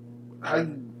how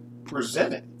you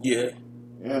present it. Yeah.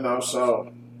 You know,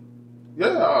 so,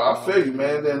 yeah, I feel you,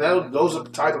 man. And those are the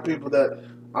type of people that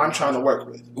I'm trying to work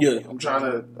with. Yeah. I'm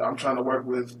trying to work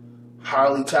with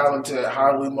highly talented,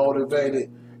 highly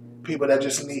motivated people that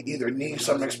just need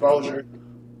some exposure,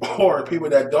 or people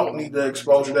that don't need the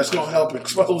exposure that's going to help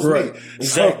expose right. me.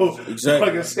 Exactly. So, exactly.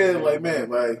 like I said, like, man,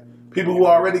 like, people who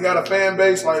already got a fan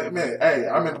base, like, man, hey,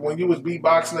 I remember when you was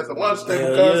beatboxing at the lunch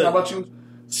table, cuz, how about you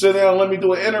sit down and let me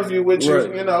do an interview with you,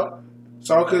 right. you know?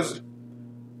 So, because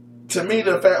to me,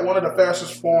 one of the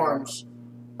fastest forms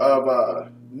of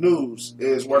news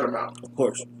is word of mouth. Of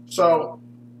course. So,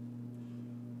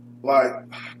 like,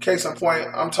 case in point,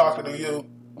 I'm talking to you.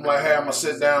 I'm like, hey, I'm going to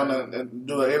sit down and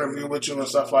do an interview with you and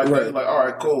stuff like that. You're like, all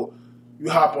right, cool. You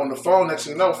hop on the phone, next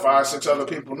thing you know, 5, 6 other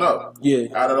people know. Yeah.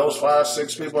 Out of those 5,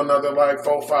 6 people, another like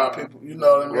 4, 5 people, you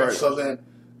know what I mean? Right. So then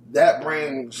that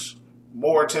brings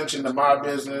more attention to my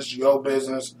business, your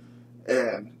business,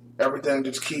 and everything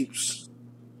just keeps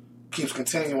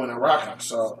continuing and rocking.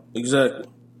 So exactly.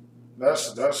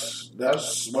 That's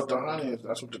what the honey is.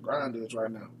 That's what the grind is right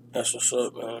now. That's what's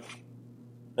up, man.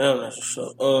 Damn, that's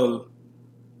what's up.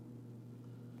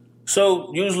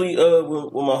 So usually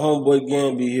when my homeboy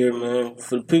Gan be here, man,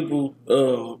 for the people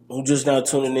who just now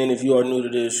tuning in, if you are new to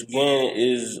this, Gan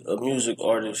is a music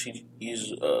artist.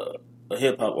 He's a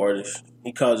hip hop artist.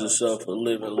 He calls himself a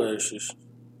living lyricist.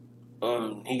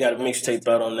 He got a mixtape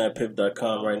out on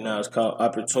thatpip.com right now. It's called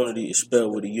Opportunity. It's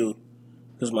spelled with a U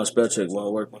because my spell check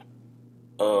wasn't working.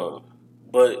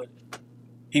 But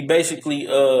he basically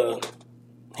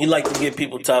he like to give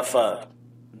people top 5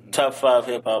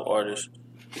 hip hop artists.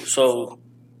 So,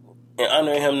 in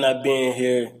honor of him not being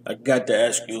here, I got to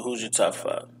ask you, who's your top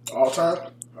 5? All time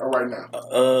or right now?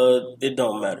 It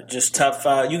don't matter. Just top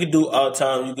 5. You can do all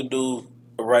time. You can do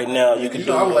right now. You can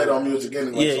do. I'm late on music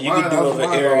anyway. Yeah, so you can do of an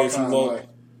era if you want.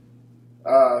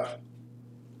 Like,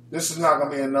 this is not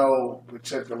gonna be in no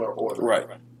particular order. Right.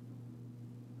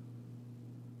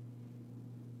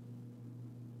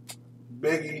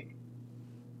 Biggie.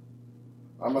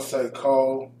 I'm gonna say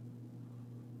Cole.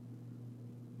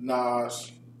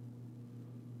 Nas,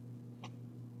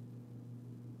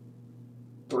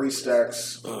 3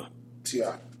 Stacks,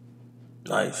 T.I.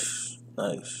 Nice.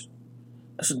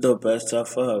 That's a dope ass top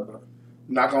 5, bro.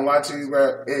 Not gonna lie to you,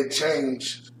 bro. It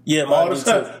changed. Yeah, all mine the do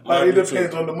time. too. Like, it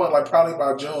depends on the month. Like probably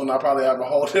by June, I probably have a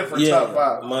whole different top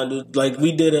 5. Mine do. Like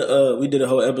we did a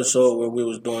whole episode where we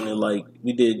was doing it. Like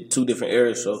we did 2 different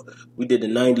eras. So we did the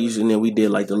 90s and then we did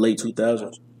like the late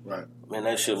 2000s. Right. Man,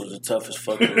 that shit was the toughest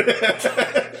fucking.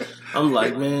 I'm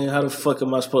like, man, how the fuck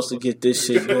am I supposed to get this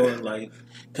shit going? Like,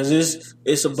 cause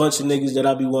it's a bunch of niggas that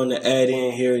I be wanting to add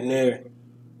in here and there,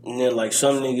 and then like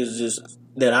some niggas just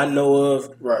that I know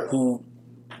of, right, who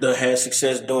that had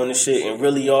success doing this shit and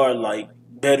really are like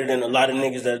better than a lot of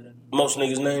niggas that most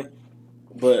niggas name.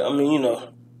 But I mean, you know,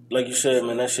 like you said,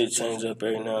 man, that shit changes up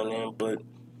every now and then. But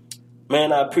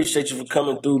man, I appreciate you for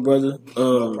coming through, brother.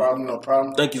 No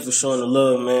problem. Thank you for showing the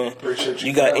love, man. Appreciate you.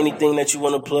 You got anything that you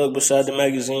want to plug beside the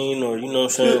magazine, or you know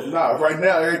what I'm saying? Nah, right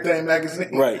now everything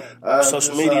magazine. Right.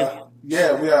 Social media.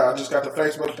 Yeah, we are. I just got the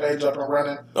Facebook page up and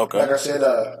running. Okay. Like I said,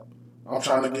 I'm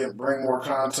trying to bring more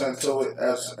content to it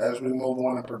as we move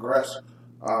on and progress.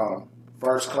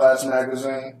 First Class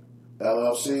Magazine,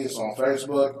 LLC, is on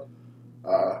Facebook.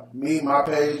 My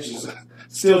page is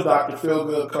still Dr.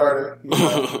 Feelgood Carter. You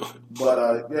know?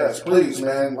 But yes, please,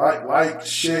 man, like,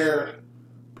 share,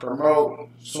 promote.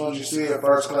 As soon as you see it,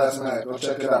 First Class Mag, go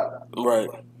check it out. Right.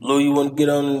 Lou, you want to get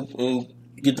on and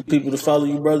get the people to follow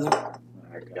you, brother?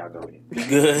 Y'all go ahead.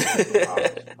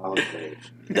 Good. All the page.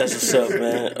 That's what's up,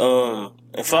 man.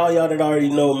 And for all y'all that already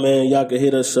know, man, y'all can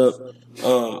hit us up.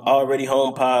 Already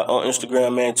Home Pod on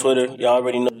Instagram, man, Twitter. Y'all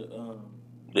already know.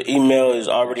 The email is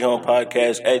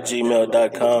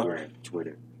alreadyhomepodcast@gmail.com.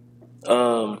 Twitter.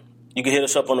 You can hit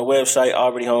us up on the website,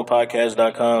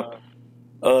 alreadyhomepodcast.com.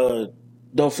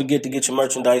 Don't forget to get your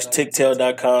merchandise,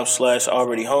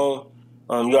 tictail.com/alreadyhome.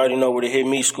 You already know where to hit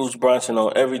me, Scootz Bronson,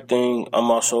 on everything. I'm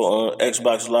also on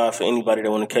Xbox Live for anybody that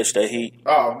want to catch that heat.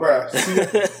 Oh, bruh.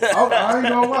 See, I ain't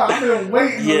gonna lie. I've been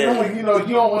waiting. Yeah. You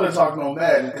don't want to talk no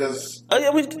Madden because... Oh, yeah,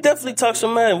 we definitely talk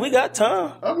some Madden. We got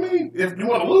time. I mean, if you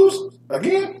want to lose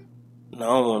again... No, I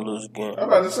don't want to lose again. I'm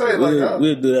about to say,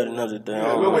 we'll do that another day.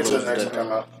 Yeah, we'll wait till the next one come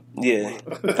out. Yeah. I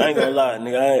ain't gonna lie,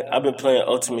 nigga. I've been playing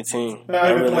Ultimate Team.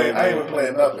 I ain't been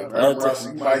playing nothing.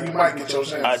 You might get your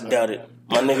chance. I doubt it.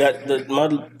 My nigga,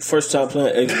 my first time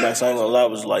playing Xbox, I ain't gonna lie,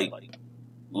 was like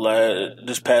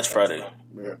this past Friday.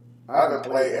 Yeah. I haven't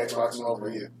played Xbox in over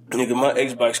a year. Nigga, my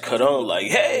Xbox cut on like,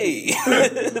 hey! I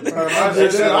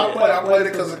played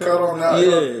it because it cut on now.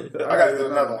 Yeah. I gotta get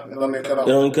another one. It don't cut on.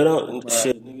 It don't cut on? Right.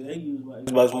 Shit, nigga, they use my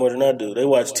Xbox more than I do. They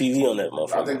watch TV on that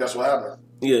motherfucker. I think that's what happened.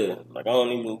 Yeah. Like, I don't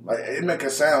even... Like, it make a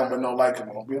sound, but no light come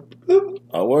on.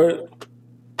 Oh, word?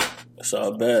 It's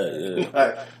all bad, yeah.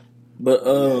 Right. But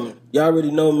y'all already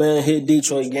know, man. Hit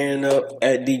Detroit Gang up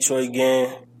at Detroit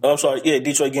Gang. I'm sorry, yeah,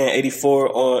 Detroit Gang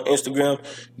 84 on Instagram,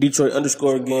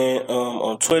 Detroit_Gang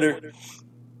on Twitter,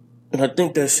 and I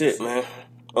think that's it, man.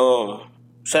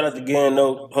 Shout out to Gang,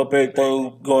 though. Hope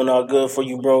everything going out good for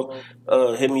you, bro.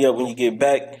 Hit me up when you get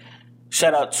back.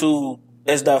 Shout out to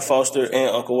S. Foster and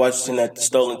Uncle Washington at the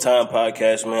Stolen Time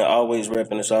podcast, man. Always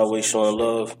repping us, always showing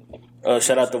love.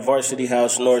 Shout out to Varsity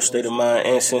House, North State of Mind,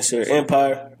 and Sincere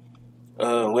Empire.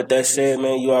 With that said,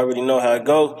 man, you already know how it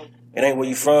go. It ain't where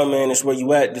you from, man. It's where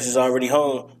you at. This is already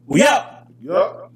home. We out. Yup.